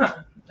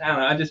don't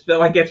know. I just feel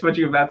like that's what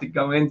you're about to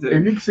go into.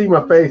 If you can see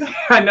my face.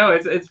 I know.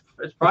 It's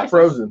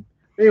frozen.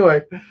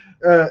 Anyway,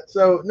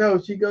 so no,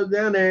 she goes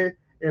down there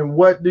and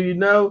what do you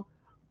know?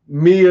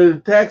 Mia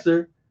attacks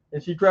her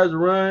and she tries to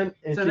run.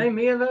 And is her name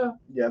Mia though?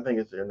 Yeah, I think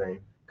it's her name.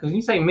 Because when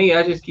you say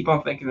Mia, I just keep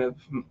on thinking of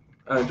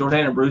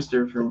Jordana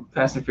Brewster from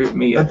Fast and Furious.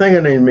 Mia. I think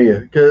her name's Mia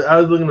because I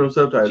was looking at the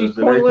subtitles. She's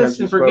pointless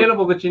and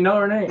forgettable, but you know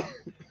her name.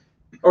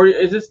 Or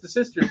is this the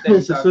sister?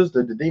 It's the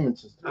sister, the demon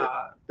sister.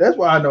 That's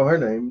why I know her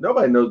name.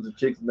 Nobody knows the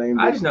chick's name.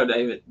 I just know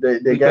David.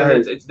 They got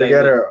her. They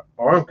got her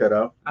arm cut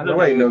off. I know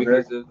David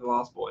because of the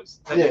Lost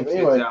Boys. That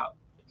anyway.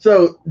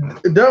 So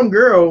dumb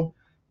girl.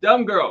 There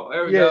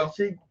we go.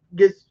 She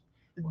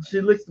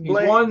licks the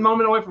blade. He's one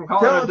moment away from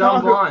calling her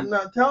dumb blonde.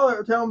 No, tell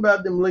him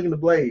about them licking the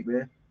blade,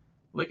 man.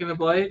 Licking the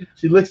blade?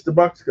 She licks the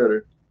box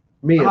cutter.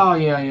 Mia. Oh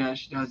yeah,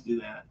 she does do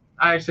that.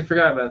 I actually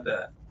forgot about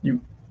that.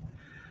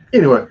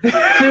 Anyway,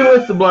 she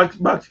licks the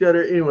box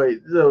cutter. Anyway,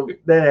 so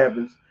that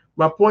happens.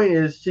 My point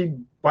is, she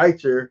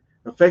bites her,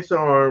 affects her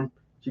arm.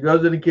 She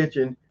goes to the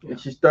kitchen and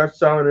she starts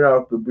sawing it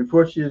off. But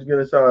before she is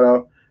gonna saw it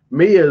off,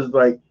 Mia's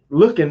like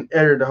looking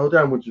at her the whole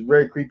time, which is a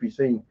very creepy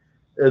scene.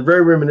 It's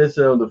very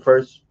reminiscent of the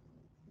first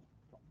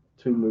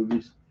two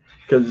movies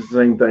because it's the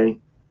same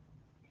thing.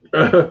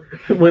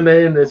 When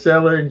they're in the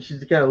cellar and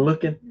she's kind of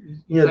looking,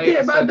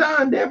 dead by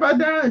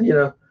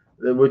dawn,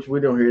 which we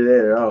don't hear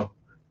that at all.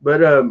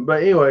 But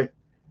anyway,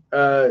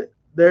 there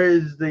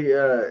is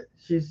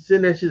she's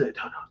sitting there, she's like,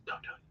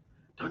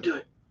 don't do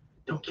it,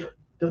 don't kill it,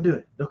 don't do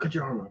it, don't cut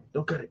your arm off,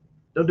 don't cut it,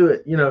 don't do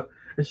it,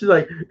 and she's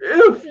like,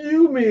 F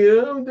you,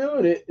 Mia, I'm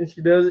doing it, and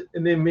she does it,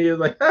 and then Mia's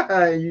like,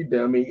 haha, you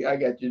dummy, I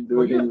got you to do it.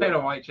 Were you a fan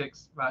of white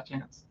chicks by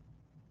chance?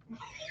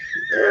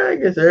 Yeah, I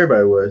guess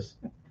everybody was.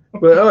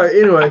 But all right,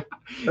 anyway.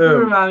 You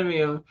reminded me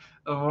of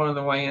one of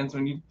the Wayans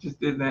when you just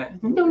did that.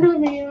 Don't do it,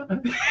 Mia.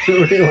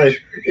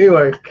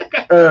 Anyway,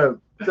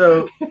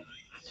 so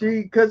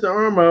she cuts her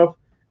arm off,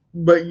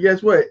 but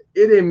guess what?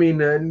 It didn't mean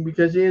nothing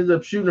because she ends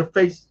up shooting her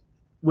face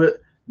with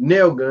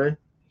nail gun.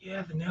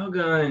 Yeah, the nail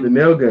gun. The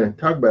nail gun.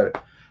 Talk about it.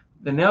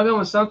 The nail gun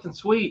was something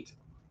sweet.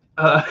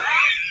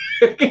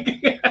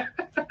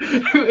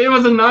 It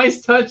was a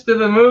nice touch to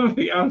the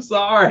movie. I'm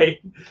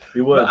sorry.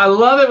 It was. But I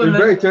love it when it was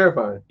very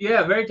terrifying.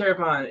 Yeah, very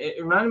terrifying.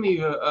 It reminded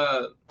me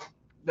of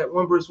that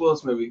one Bruce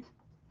Willis movie.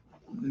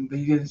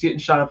 He's getting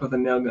shot up with a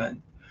nail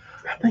gun.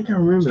 I think I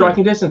remember.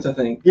 Striking Distance, I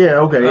think. Yeah.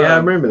 Okay. Yeah, I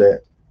remember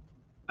that.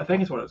 I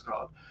think it's what it's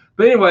called.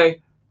 But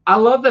anyway, I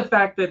love the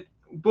fact that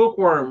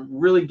Bookworm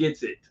really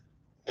gets it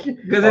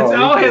because it's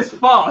all his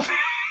fault.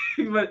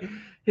 But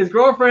his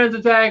girlfriend's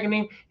attacking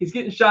him. He's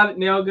getting shot at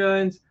nail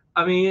guns.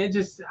 I mean,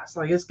 it's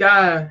like this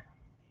guy,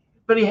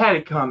 but he had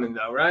it coming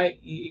though, right?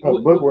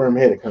 Bookworm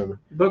had it coming.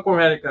 Bookworm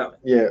had it coming.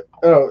 Yeah.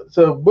 Oh,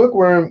 so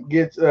Bookworm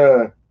gets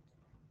a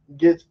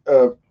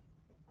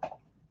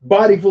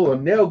body full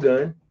of nail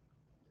gun,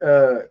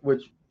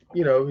 which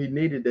he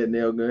needed that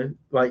nail gun.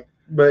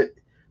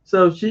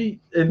 So she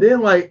and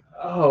then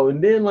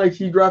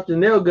she drops the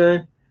nail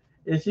gun,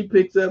 and she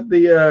picks up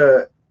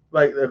the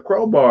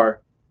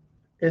crowbar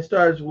and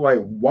starts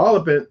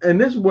walloping.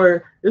 And this is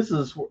where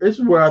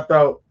I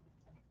thought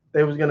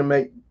they was gonna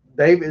make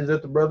David, is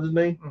that the brother's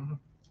name? Mhm.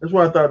 That's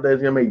why I thought they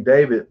was gonna make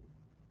David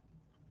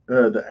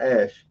the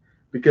Ash,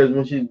 because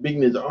when she's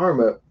beating his arm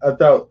up, I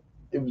thought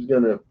it was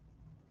gonna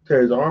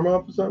tear his arm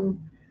off or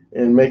something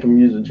and make him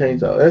use a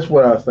chainsaw. That's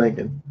what I was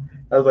thinking.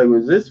 I was like,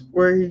 was this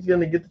where he's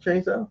gonna get the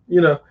chainsaw?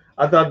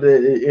 I thought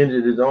that it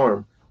injured his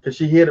arm because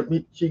she hit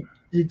him.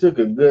 He took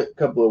a good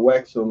couple of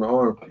whacks on the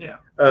arm. Yeah.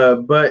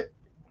 But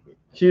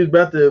she was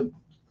about to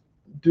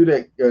do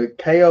that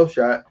KO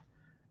shot,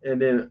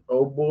 and then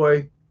old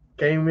boy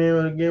came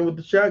in again with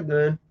the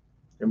shotgun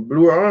and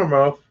blew her arm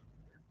off.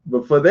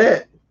 But for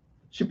that,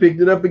 she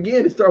picked it up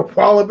again and started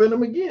walloping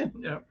him again.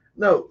 Yeah.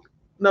 No.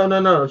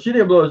 She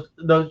didn't blow.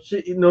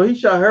 He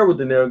shot her with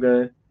the nail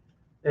gun,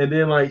 and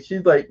then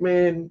she's like,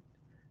 man,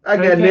 I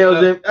got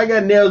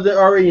nails that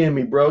already in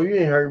me, bro. You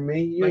ain't hurting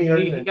me. You ain't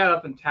hurting me. He got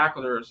up and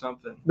tackled her or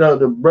something. No,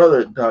 the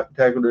brother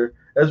tackled her.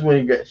 That's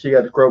when she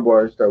got the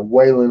crowbar and started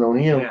wailing on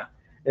him. Yeah.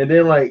 And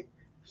then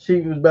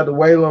she was about to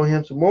wail on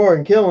him some more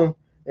and kill him.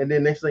 And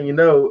then next thing you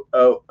know,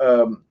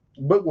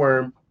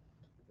 Bookworm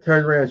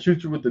turns around and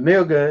shoots her with the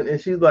nail gun. And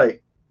she's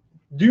like,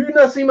 do you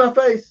not see my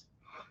face?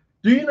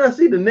 Do you not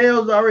see the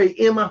nails already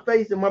in my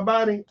face and my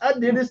body? I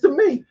did this to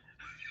me.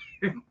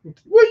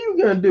 What are you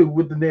going to do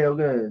with the nail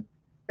gun?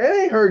 It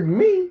ain't hurting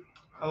me.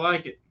 I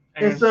like it.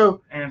 And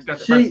so Aaron's got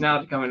the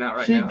personality coming out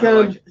right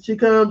now. She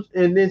comes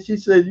and then she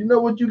says, you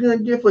know what you're going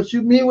to get for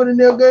shooting me with a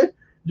nail gun?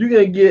 You're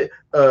going to get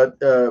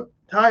a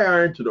tire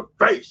iron to the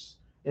face.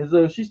 And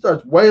so she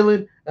starts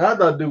wailing, and I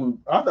thought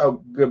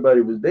Good Buddy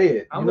was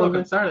dead. I'm a little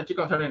concerned that you're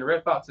gonna turn into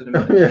Red Fox in a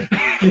minute.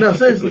 Yeah. No,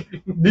 seriously.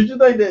 Did you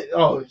think that?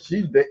 Oh,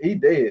 he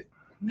dead?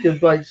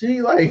 Because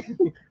she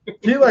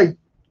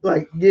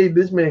gave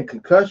this man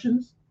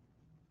concussions,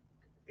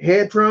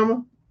 head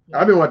trauma.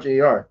 I've been watching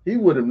ER. He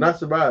would have not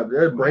survived.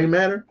 That brain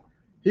matter.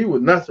 He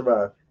would not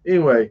survive.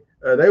 Anyway,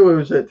 they would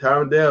have said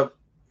time of death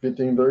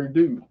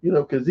 1532.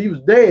 Because he was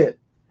dead.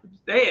 He's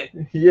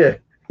dead. Yeah.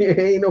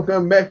 Ain't no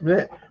coming back from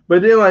that.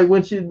 But then,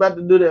 when she's about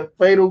to do that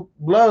fatal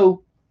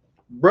blow,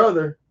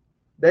 brother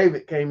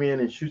David came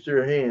in and shoots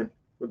her hand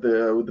with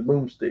the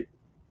boomstick.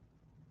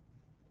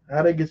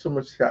 How'd they get so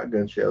much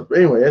shotgun shells? But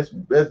anyway, that's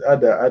I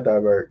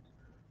divert.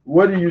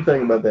 What do you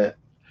think about that?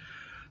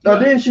 Oh,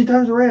 then she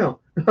turns around.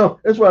 Oh,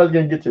 that's what I was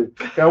gonna get to.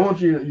 I want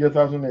your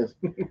thoughts on this.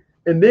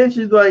 And then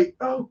she's like,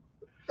 "Oh,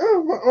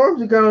 my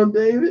arms are gone,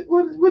 David.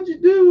 What'd you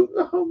do?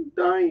 Oh, I'm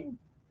dying."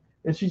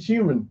 And she's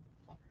human.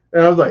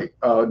 And I was like,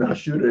 oh, no,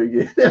 shoot her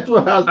again. That's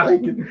what I was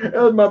thinking. That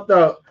was my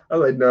thought. I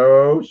was like,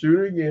 no, shoot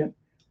her again.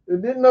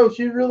 And didn't know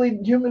she's really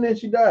human and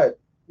she died.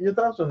 Your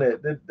thoughts on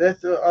that?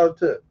 That's all it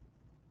took.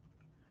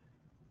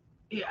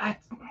 Yeah,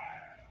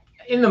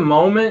 in the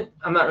moment,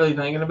 I'm not really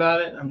thinking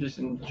about it. I'm just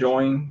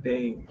enjoying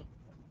the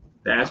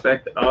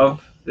aspect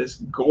of this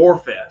gore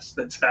fest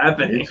that's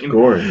happening. It's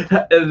gory.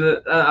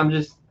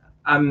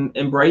 I'm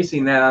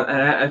embracing that. And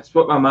that's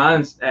what my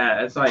mind's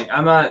at. It's like,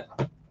 I'm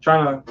not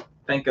trying to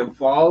think of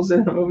flaws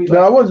in the movie.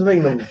 No, I wasn't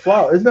thinking of a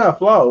flaw. It's not a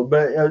flaw,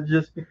 but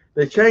just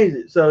they changed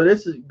it. So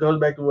goes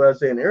back to what I was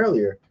saying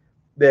earlier,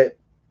 that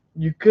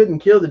you couldn't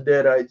kill the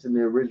Deadites in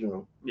the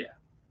original. Yeah.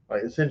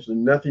 Essentially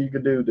nothing you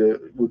could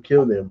do would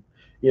kill them.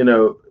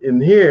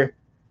 In here,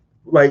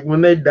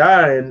 when they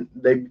die and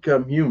they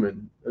become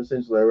human,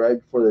 essentially right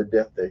before their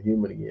death, they're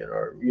human again,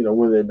 or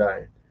when they're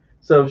dying.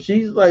 So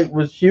she's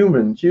was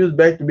human. She was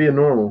back to being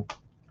normal,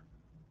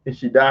 and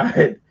she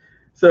died.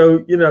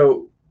 So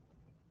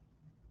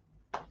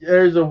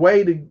there's a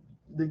way to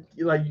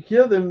you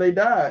kill them, they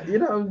die. You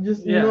know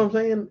what I'm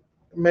saying?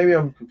 Maybe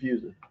I'm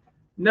confusing.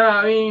 No,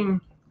 I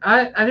mean,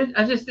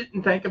 I just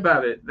didn't think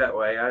about it that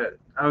way.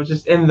 I was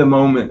just in the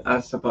moment, I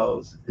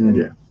suppose.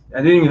 Yeah. I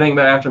didn't even think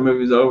about it after the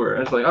movie was over. I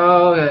was like,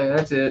 oh, okay,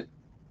 that's it.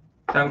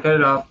 Time to cut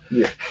it off.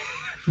 Yeah.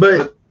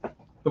 But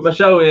put my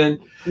show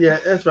in. Yeah,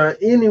 that's right.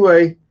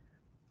 Anyway,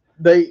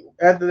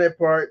 after that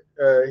part,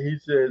 he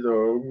says,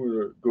 "Oh, I'm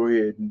gonna go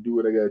ahead and do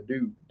what I gotta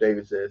do."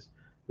 David says,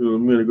 "So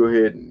I'm gonna go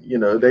ahead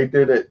and they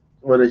did it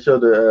where they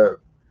showed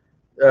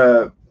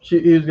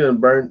he's gonna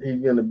burn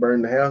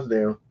the house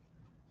down,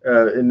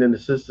 and then the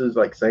sister's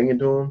singing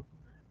to him,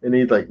 and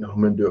he's like, no,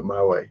 I'm gonna do it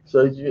my way.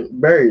 So he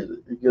buries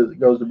it because it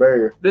goes to bury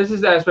her. This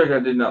is the aspect I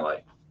did not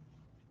like.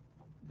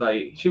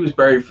 Like she was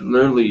buried for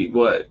literally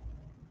what?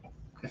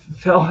 It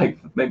felt like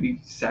maybe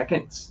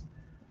seconds.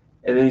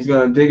 And then he's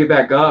going to dig it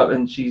back up,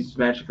 and she's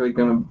magically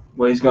going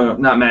to,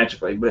 not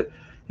magically, but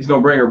he's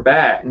going to bring her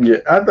back. Yeah,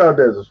 I thought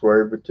that was a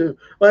swerve, but too.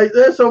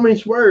 There's so many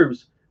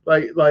swerves.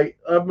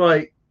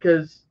 I'm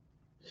because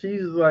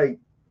she's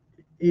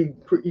he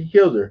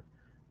killed her,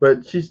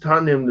 but she's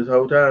taunting him this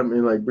whole time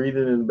and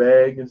breathing in the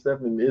bag and stuff,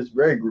 and it's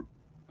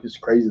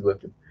just crazy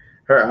looking.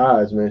 Her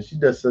eyes, man, she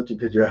does such a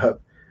good job.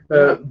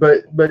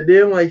 But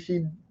then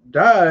she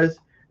dies,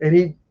 and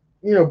he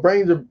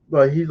brings her,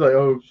 he's like,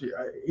 oh,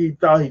 he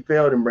thought he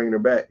failed in bringing her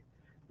back,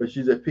 but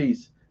she's at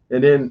peace.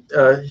 And then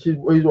he's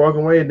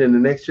walking away, and then the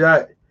next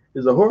shot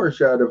is a horror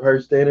shot of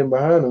her standing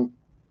behind him,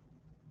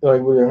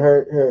 with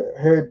her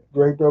hair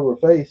draped over her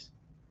face,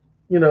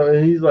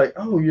 and he's like,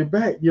 oh, you're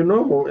back, you're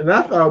normal. And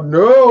I thought,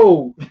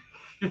 no,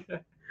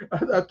 I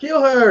thought,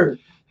 kill her.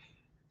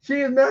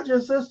 She is not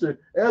your sister.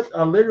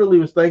 I literally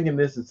was thinking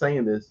this and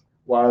saying this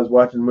while I was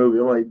watching the movie.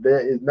 I'm like,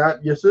 that is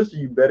not your sister.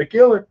 You better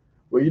kill her.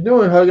 What you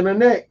doing, hugging her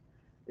neck?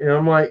 And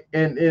I'm like,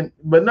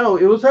 but no,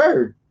 it was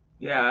her.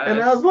 Yeah.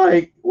 And I was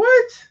like,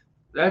 what?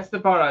 That's the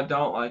part I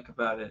don't like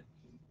about it.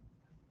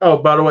 Oh,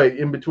 by the way,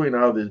 in between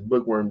all this,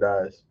 Bookworm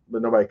dies,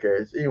 but nobody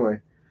cares. Anyway.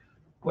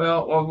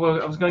 Well,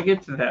 I was going to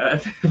get to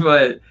that,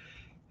 but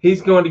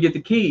he's going to get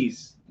the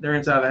keys. They're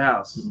inside the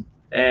house.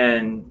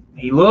 And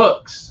he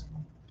looks.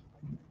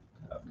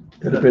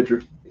 In the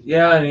picture.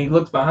 Yeah, and he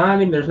looks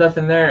behind him. There's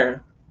nothing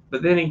there.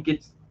 But then he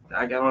gets,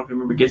 I don't know if you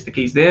remember, gets the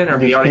keys then, or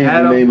if he already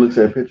had them. And then he looks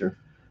at the picture.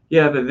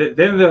 Yeah, but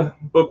then the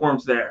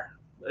bookworm's there.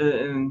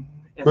 And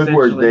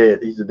Bookworm's dead.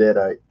 He's a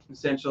deadite.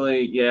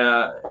 Essentially,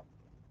 yeah.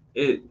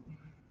 I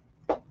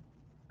don't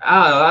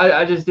know.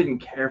 I just didn't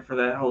care for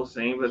that whole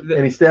scene. But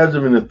and he stabs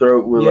him in the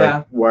throat with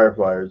like wire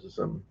pliers or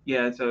something.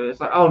 Yeah, so it's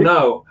like, oh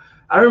no.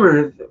 I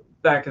remember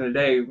back in the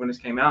day when this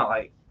came out,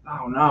 like,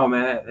 oh no,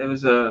 man,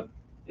 it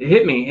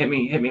hit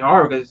me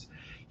hard because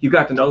you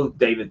got to know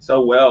David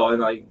so well,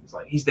 and like it's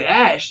like he's the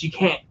Ash. You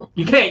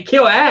can't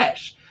kill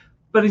Ash,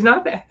 but he's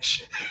not the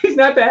Ash. He's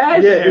not the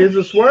Ash. Yeah, it's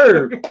a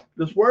swerve.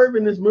 The swerve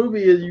in this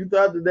movie is you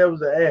thought that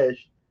was the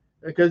Ash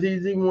because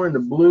he's even wearing the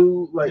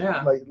blue like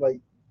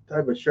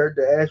type of shirt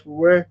that Ash would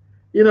wear.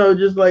 You know,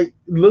 just like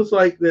looks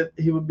like that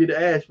he would be the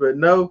Ash, but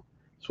no,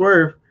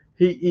 Swerve.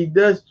 He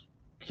does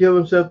kill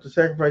himself to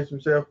sacrifice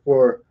himself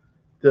so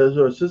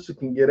his sister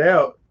can get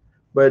out,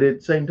 but at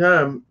the same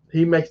time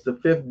he makes the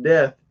 5th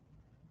death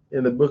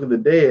in the Book of the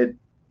Dead,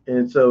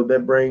 and so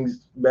that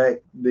brings back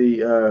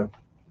the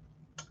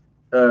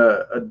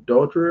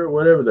adulterer,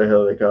 whatever the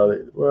hell they call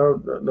it.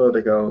 Well, no, what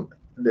they call him.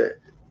 That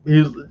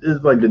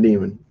it's like the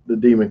demon. The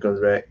demon comes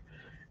back.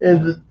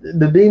 And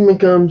the demon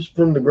comes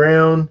from the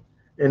ground,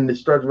 and it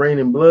starts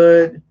raining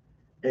blood.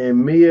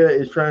 And Mia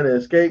is trying to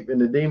escape,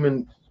 and the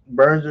demon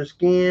burns her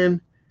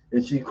skin,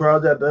 and she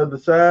crawls out the other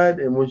side.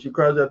 And when she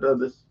crawls out the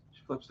other,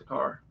 she flips the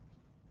car.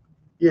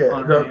 Yeah,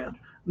 on her hand.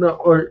 No,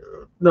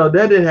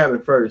 that didn't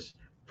happen first.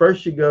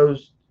 First, she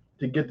goes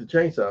to get the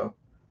chainsaw.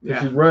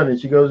 Yeah. She's running.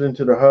 She goes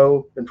into the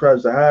hole and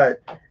tries to hide.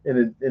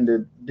 And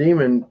the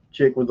demon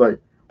chick was like,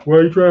 "What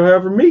are you trying to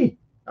hide from me?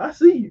 I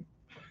see you."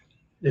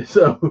 And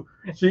so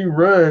she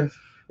runs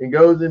and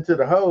goes into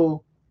the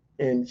hole,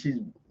 and she's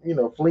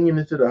flinging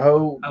into the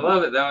hole. I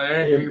love it though,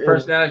 Aaron. Your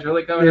personality is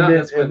really coming out.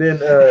 And then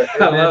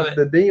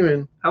the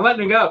demon. I'm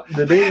letting him go.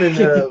 The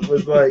demon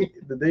was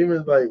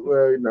like,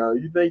 well, no,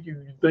 you think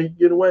you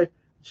get away?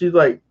 She's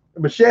like,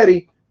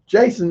 machete,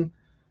 Jason,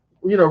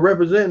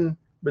 representing.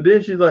 But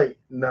then she's like,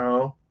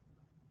 no,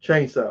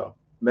 chainsaw,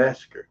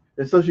 massacre.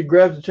 And so she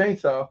grabs the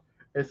chainsaw,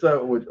 and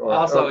so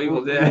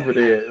Evil Dead. Evil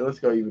Dead. Let's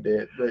go Evil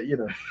Dead. But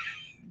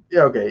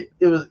yeah, okay,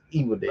 it was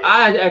Evil Dead.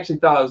 I actually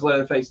thought it was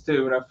Leatherface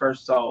too when I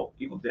first saw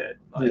Evil Dead.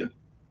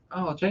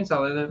 Oh,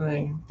 chainsaw, that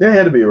thing. There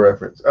had to be a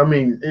reference. I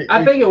mean,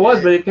 I think it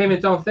was, but it became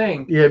its own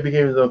thing. Yeah, it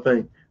became its own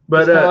thing.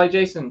 But it's kind of like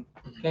Jason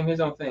became his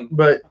own thing.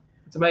 But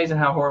it's amazing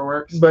how horror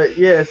works. But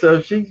yeah, so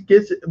she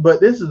gets. But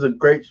this is a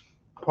great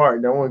part,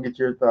 and I want to get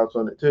your thoughts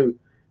on it too.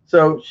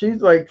 So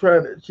she's like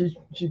she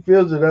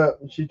fills it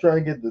up, and she's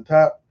trying to get the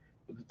top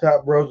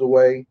rolls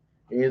away,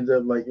 and ends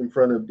up like in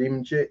front of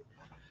Demon Chick,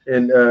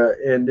 and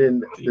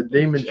then the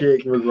Demon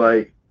Chick was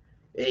like,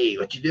 "Hey,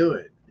 what you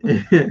doing?"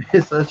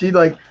 And so she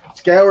like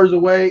scours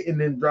away and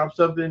then drops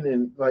something,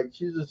 and like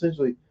she's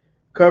essentially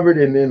covered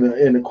in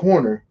the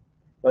corner,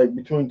 like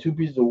between two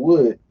pieces of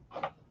wood,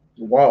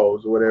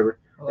 walls or whatever.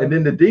 And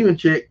then the Demon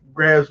Chick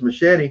grabs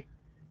machete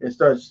and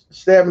starts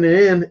stabbing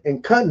it in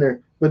and cutting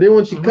her. But then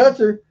when she cuts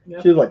her,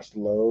 she's like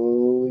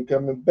slowly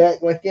coming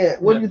back like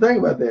that. What do you think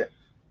about that?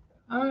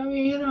 I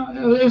mean,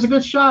 it was a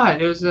good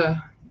shot. It was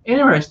a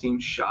interesting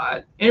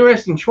shot.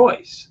 Interesting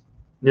choice.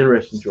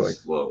 Interesting choice.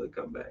 Slowly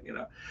come back,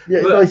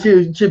 Yeah, but, like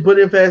she put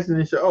it fast and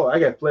then she said, "Oh, I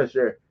got flesh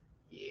there.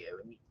 Yeah,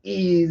 let me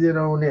ease it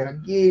on there.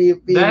 Get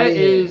up in there. That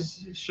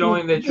is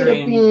showing that you're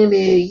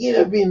Get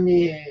up in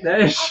there.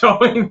 That is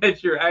showing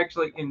that you're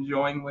actually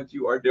enjoying what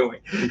you are doing.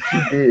 She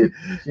did.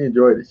 She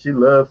enjoyed it. She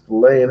loved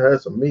filleting her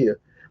some Mia.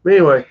 But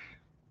anyway,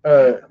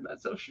 I'm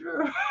not so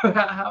sure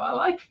how I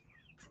like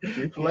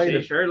it.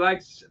 She sure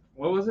likes,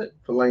 what was it?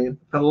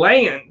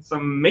 Filleting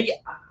some Mia.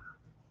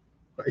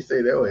 I say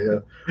it that way,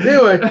 though.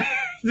 Anyway.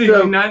 Do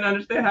you not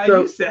understand how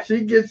you said?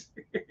 She gets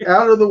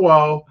out of the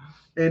wall,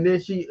 and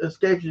then she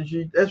escapes,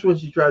 and that's when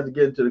she tries to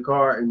get into the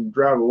car and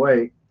drive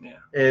away. Yeah.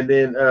 And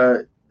then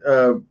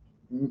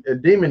a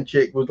Demon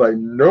Chick was like,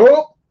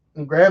 "Nope,"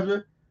 and grabs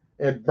her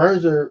and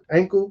burns her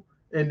ankle.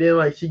 And then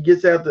like she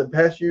gets out the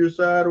passenger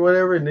side or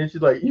whatever, and then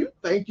she's like, "You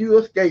think you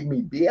escaped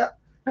me, bitch?"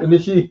 And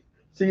then she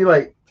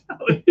like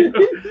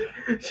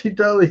she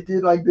totally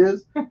did like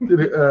this to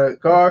the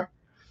car.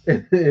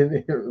 And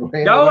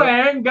go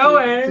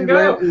in.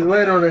 She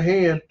landed on her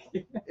hand,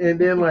 and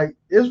then like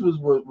this was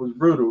what was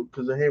brutal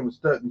because her hand was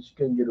stuck and she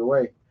couldn't get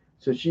away.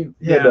 So she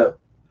had to.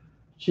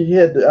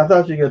 I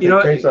thought she was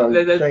gonna take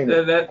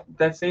chainsaw.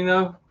 That scene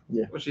though.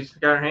 Yeah. When she's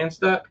got her hand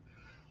stuck.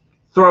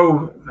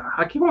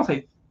 I keep on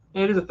saying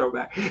it is a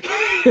throwback.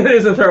 It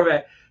is a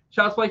throwback.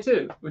 Child's Play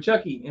 2 with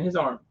Chucky in his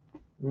arm.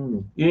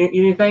 Mm. You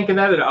didn't think of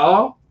that at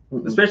all?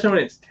 Mm-mm. Especially when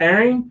it's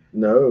tearing?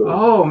 No.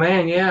 Oh,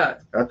 man, yeah.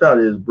 I thought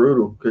it was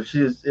brutal because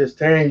it's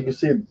tearing. You can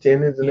see the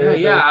tendons and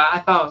everything. Yeah, I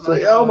thought. It's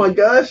like, oh my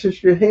gosh,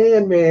 it's your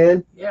hand,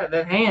 man. Yeah,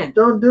 that hand.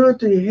 Don't do it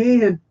to your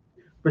hand.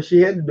 But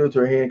she had to do it to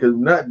her hand because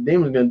not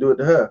Demon's gonna do it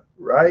to her,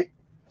 right?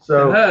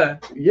 So To her.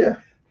 yeah.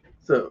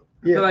 So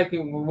yeah. I feel like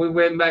we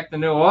went back to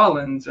New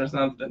Orleans or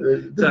something.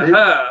 To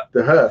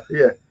her,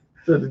 yeah.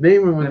 So the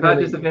Demon was. If I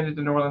just offended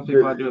the New Orleans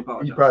people, I do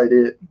apologize. You probably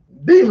did.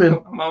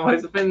 Demon. I'm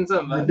always offending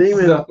somebody. The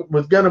Demon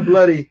was gonna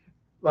bloody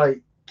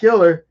like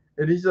kill her,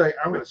 and he's like,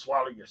 "I'm gonna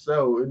swallow your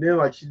soul." And then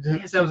like she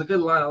did. Yes, that was a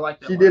good line. I like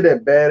that. She did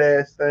that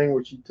badass thing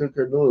where she took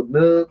her little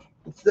nub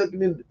and stuck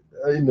it in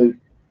the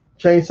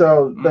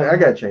chainsaw thing. I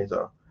got a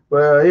chainsaw,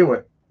 but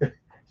anyway,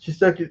 she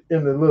stuck it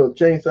in the little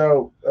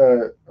chainsaw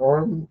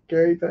arm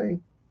carry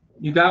thing.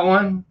 You got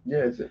one?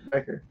 Yeah, it's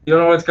back here. You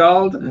don't know what it's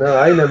called? No,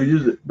 I ain't never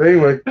used it. But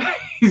anyway.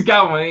 He's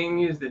got one. He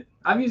ain't used it.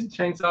 I've used a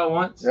chainsaw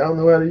once. I don't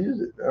know how to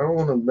use it. I don't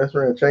want to mess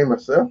around and chain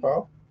myself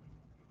off.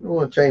 I don't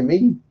want to chain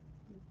me.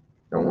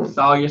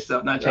 Saw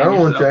yourself, not chain yourself. I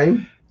don't want to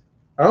chain.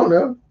 I don't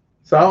know.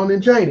 Sawing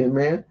and chaining,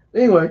 man.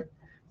 Anyway,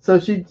 so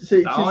she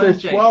said,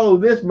 swallow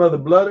this, mother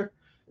blooder.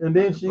 And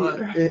then she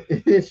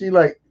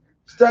like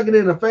stuck it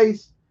in her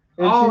face.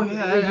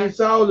 And she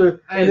saw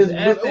her. And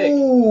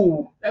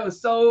ooh. That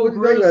was so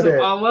gruesome.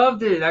 I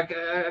loved it. I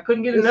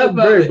couldn't get enough of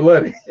it. Very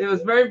bloody. It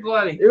was very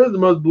bloody. It was the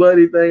most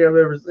bloody thing I've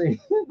ever seen.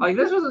 Like,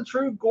 this was a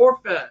true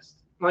gore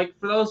fest. Like,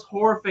 for those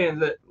horror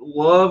fans that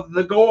love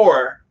the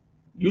gore,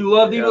 you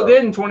loved Evil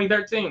Dead in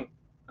 2013.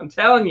 I'm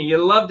telling you, you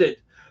loved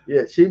it.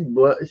 Yeah, she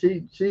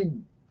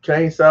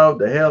chainsawed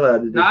the hell out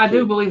of this. Now, I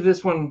do believe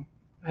this one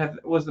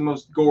was the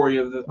most gory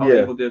of the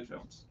Evil Dead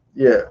films.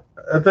 Yeah,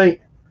 I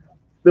think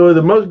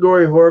the most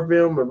gory horror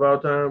film of all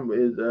time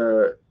is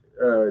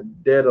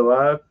Dead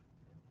Alive.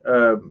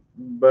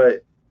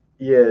 But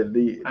yeah,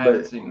 I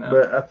haven't seen that.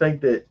 But I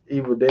think that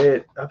Evil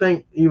Dead at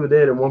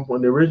one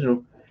point, the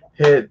original,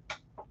 had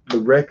the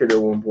record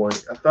at one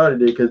point. I thought it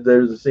did because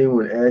there's a scene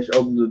when Ash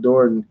opens the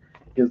door and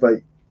gets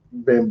like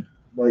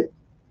all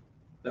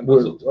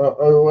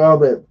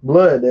that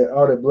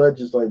blood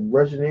just like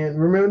rushing in.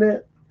 Remember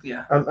that?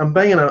 Yeah. I'm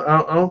thinking.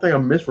 I don't think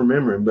I'm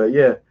misremembering, but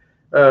yeah.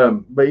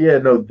 No,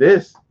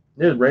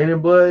 there's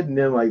raining blood, and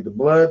then like the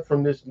blood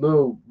from this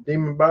little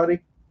demon body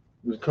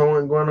was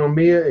going on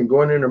Mia and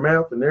going in her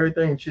mouth and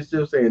everything, and she's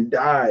still saying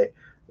die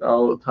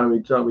all the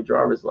time. Tommy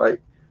Jarvis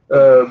like,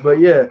 but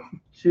yeah,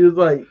 she was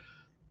like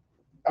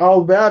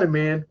all about it,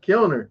 man,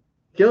 killing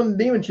the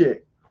demon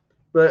chick.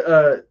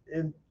 But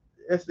and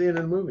that's the end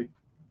of the movie.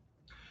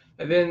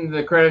 And then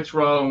the credits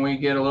roll, and we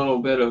get a little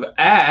bit of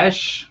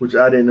Ash, which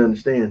I didn't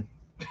understand.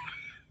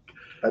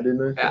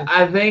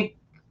 I think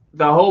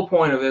the whole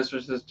point of this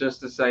was just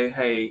to say,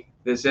 hey,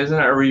 this isn't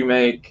a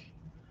remake.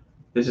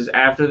 This is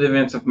after the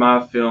events of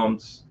my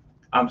films.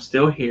 I'm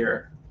still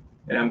here,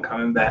 and I'm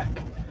coming back.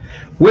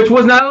 Which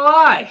was not a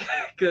lie,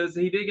 because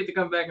he did get to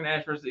come back in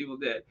Ash vs. Evil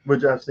Dead.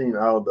 Which I've seen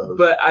all of those.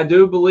 But I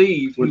do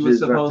believe he was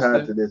supposed not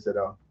tied to this at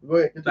all. Go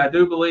ahead. I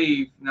do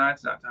believe, no,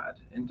 it's not tied.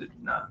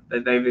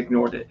 They've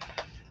ignored it.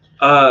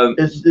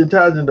 It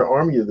ties into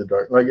Army of the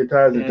Dark. Like, it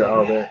ties into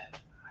all that.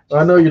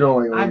 I know you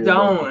don't like Army of the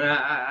Dark.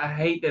 I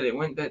hate that it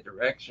went that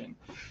direction.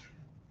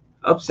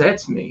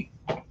 Upsets me.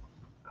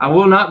 I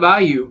will not buy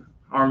you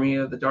Army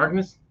of the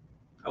Darkness.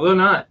 I will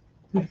not.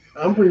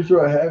 I'm pretty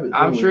sure I have it.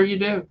 I'm sure you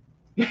do.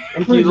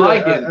 You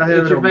like it. I have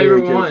it's your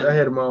favorite VHS. one. I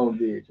had them all on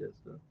VHS.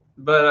 So.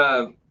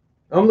 But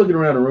I'm looking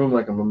around the room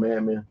like I'm a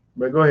madman.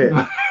 But go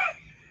ahead.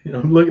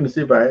 I'm looking to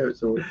see if I have it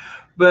somewhere.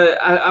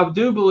 But I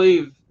do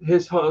believe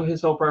his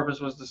whole purpose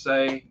was to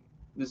say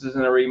this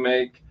isn't a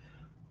remake,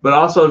 but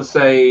also to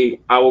say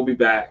I will be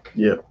back.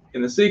 Yeah.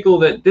 In the sequel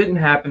that didn't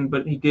happen,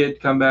 but he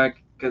did come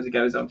back because he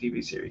got his own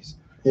TV series.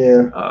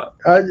 Yeah.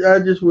 I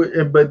just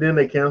would, but then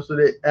they canceled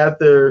it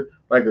after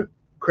like a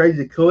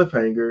crazy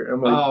cliffhanger.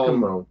 I'm like,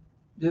 come on.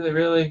 Did they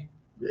really?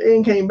 It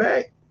ain't came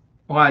back.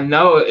 Well, I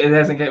know it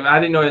hasn't came. I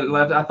didn't know it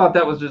left. I thought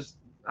it was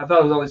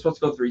only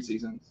supposed to go 3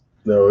 seasons.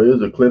 No, it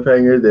was a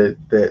cliffhanger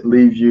that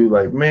leaves you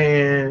like,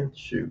 man,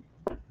 shoot.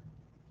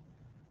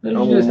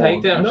 Don't you just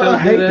hate that? No, I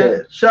hate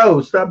that.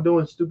 Shows, stop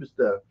doing stupid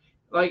stuff.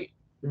 Like,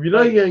 if you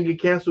know you're gonna get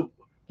canceled,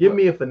 give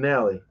me a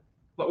finale.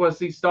 But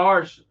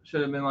Starz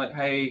should have been like,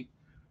 hey,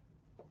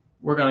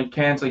 we're gonna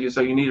cancel you,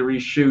 so you need to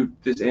reshoot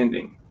this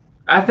ending.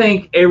 I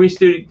think every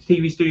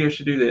TV studio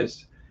should do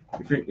this.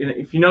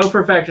 If you know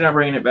for a fact you're not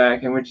bringing it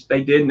back, in which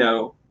they did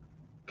know,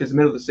 because the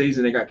middle of the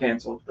season they got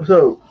canceled.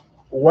 So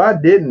why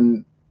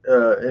didn't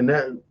and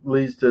that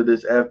leads to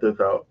this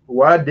afterthought.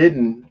 Why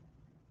didn't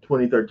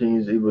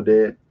 2013's Evil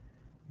Dead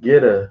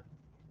get a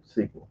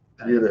sequel?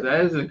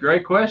 That is a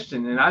great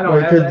question, and I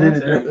don't have the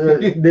answer.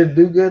 Did it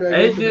do good?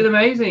 It did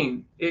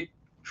amazing. It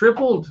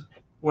tripled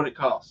what it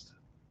cost.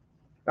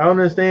 I don't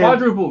understand.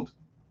 Quadrupled.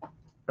 I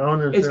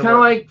don't understand. It's kind of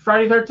like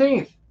Friday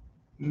 13th.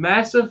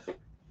 Massive.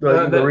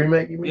 Like the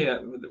remake, you mean? Yeah,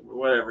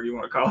 whatever you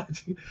want to call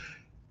it.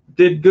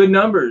 Did good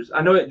numbers.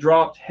 I know it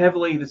dropped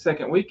heavily the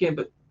second weekend,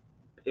 but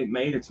it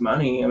made its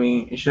money. I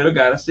mean, it should have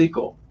got a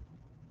sequel.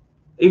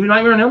 Even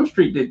Nightmare on Elm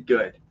Street did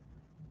good.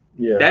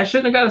 Yeah. That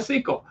shouldn't have got a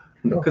sequel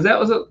No. because that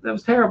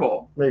was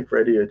terrible. Make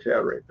Freddy a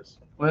child rapist.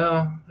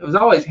 Well, it was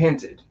always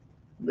hinted.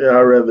 Yeah,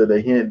 I'd rather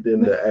the hint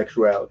than the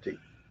actuality.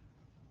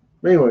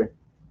 Anyway,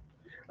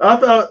 I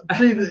thought,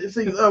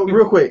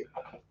 real quick,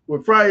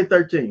 with Friday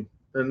 13th,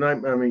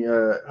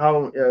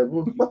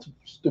 Halloween, what's a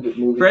stupid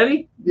movie?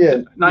 Freddy?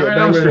 Yeah, Nightmare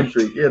on Elm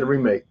Street. Yeah, the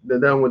remake. They're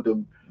done with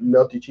the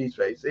melty cheese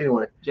face.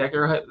 Anyway. Jackie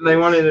Earl, they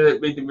wanted it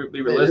to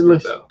be realistic, it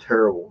looks though.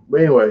 terrible.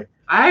 But anyway.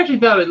 I actually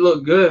thought it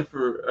looked good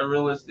for a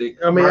realistic.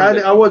 I mean, I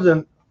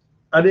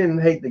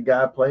didn't hate the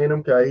guy playing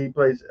him because he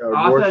plays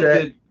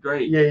Rorschach.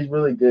 Great. Yeah, he's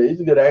really good.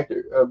 He's a good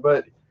actor.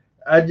 But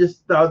I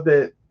just thought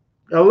that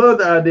I love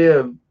the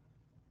idea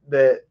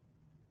that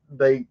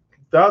they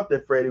thought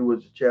that Freddy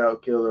was a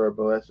child killer or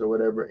molester or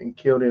whatever and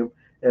killed him.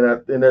 And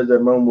there's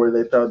that moment where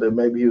they thought that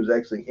maybe he was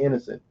actually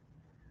innocent.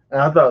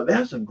 And I thought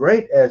that's a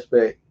great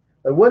aspect.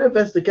 Like, what if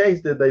that's the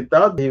case that they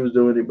thought he was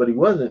doing it, but he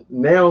wasn't?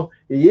 Now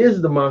he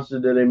is the monster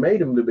that they made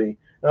him to be.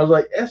 And I was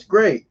like, that's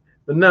great.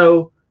 But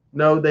no,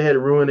 they had to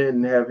ruin it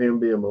and have him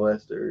be a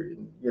molester.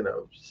 And,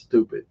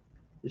 stupid.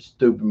 It's a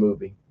stupid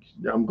movie.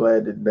 I'm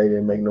glad that they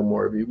didn't make no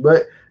more of you.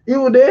 But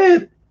Evil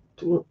Dead,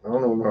 I don't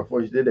know when my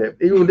voice did that.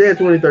 Evil Dead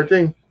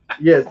 2013,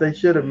 yes, they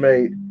should have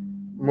made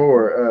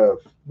more of.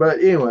 But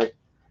anyway,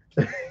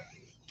 we're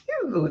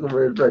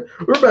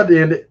about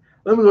to end it.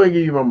 Let me go and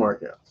give you my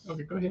mark outs.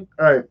 Okay, go ahead.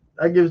 All right,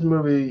 I give this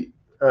movie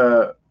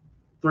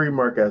 3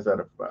 mark outs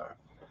out of 5.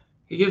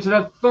 He gives it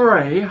a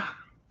 3.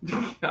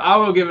 I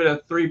will give it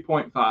a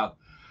 3.5.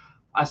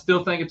 I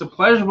still think it's a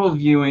pleasurable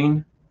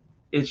viewing.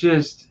 It's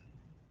just,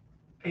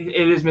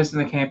 it is missing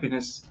the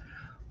campiness.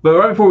 But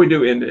right before we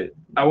do end it,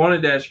 I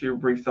wanted to ask you your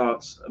brief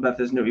thoughts about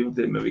this new Evil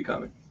Dead movie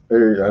coming. I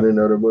didn't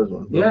know there was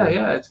one.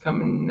 Yeah, it's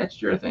coming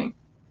next year, I think.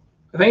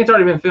 I think it's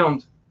already been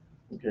filmed.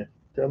 Okay,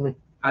 tell me.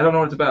 I don't know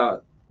what it's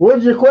about.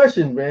 What's your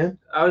question, man?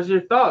 How was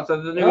your thoughts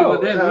of the new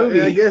Evil Dead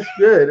movie? I guess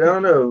good. I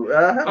don't know.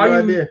 I have no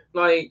idea.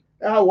 Like,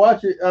 I'll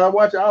watch it. I'll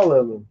watch all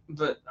of them.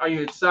 But are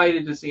you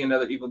excited to see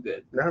another Evil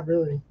Dead? Not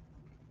really.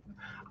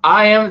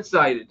 I am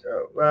excited.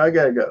 Oh, well, I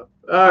gotta go.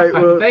 All right.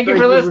 Well, thank you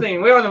for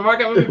listening. We're on the Mark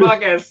Out Movie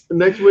Podcast.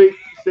 Next week,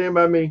 stand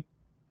by me.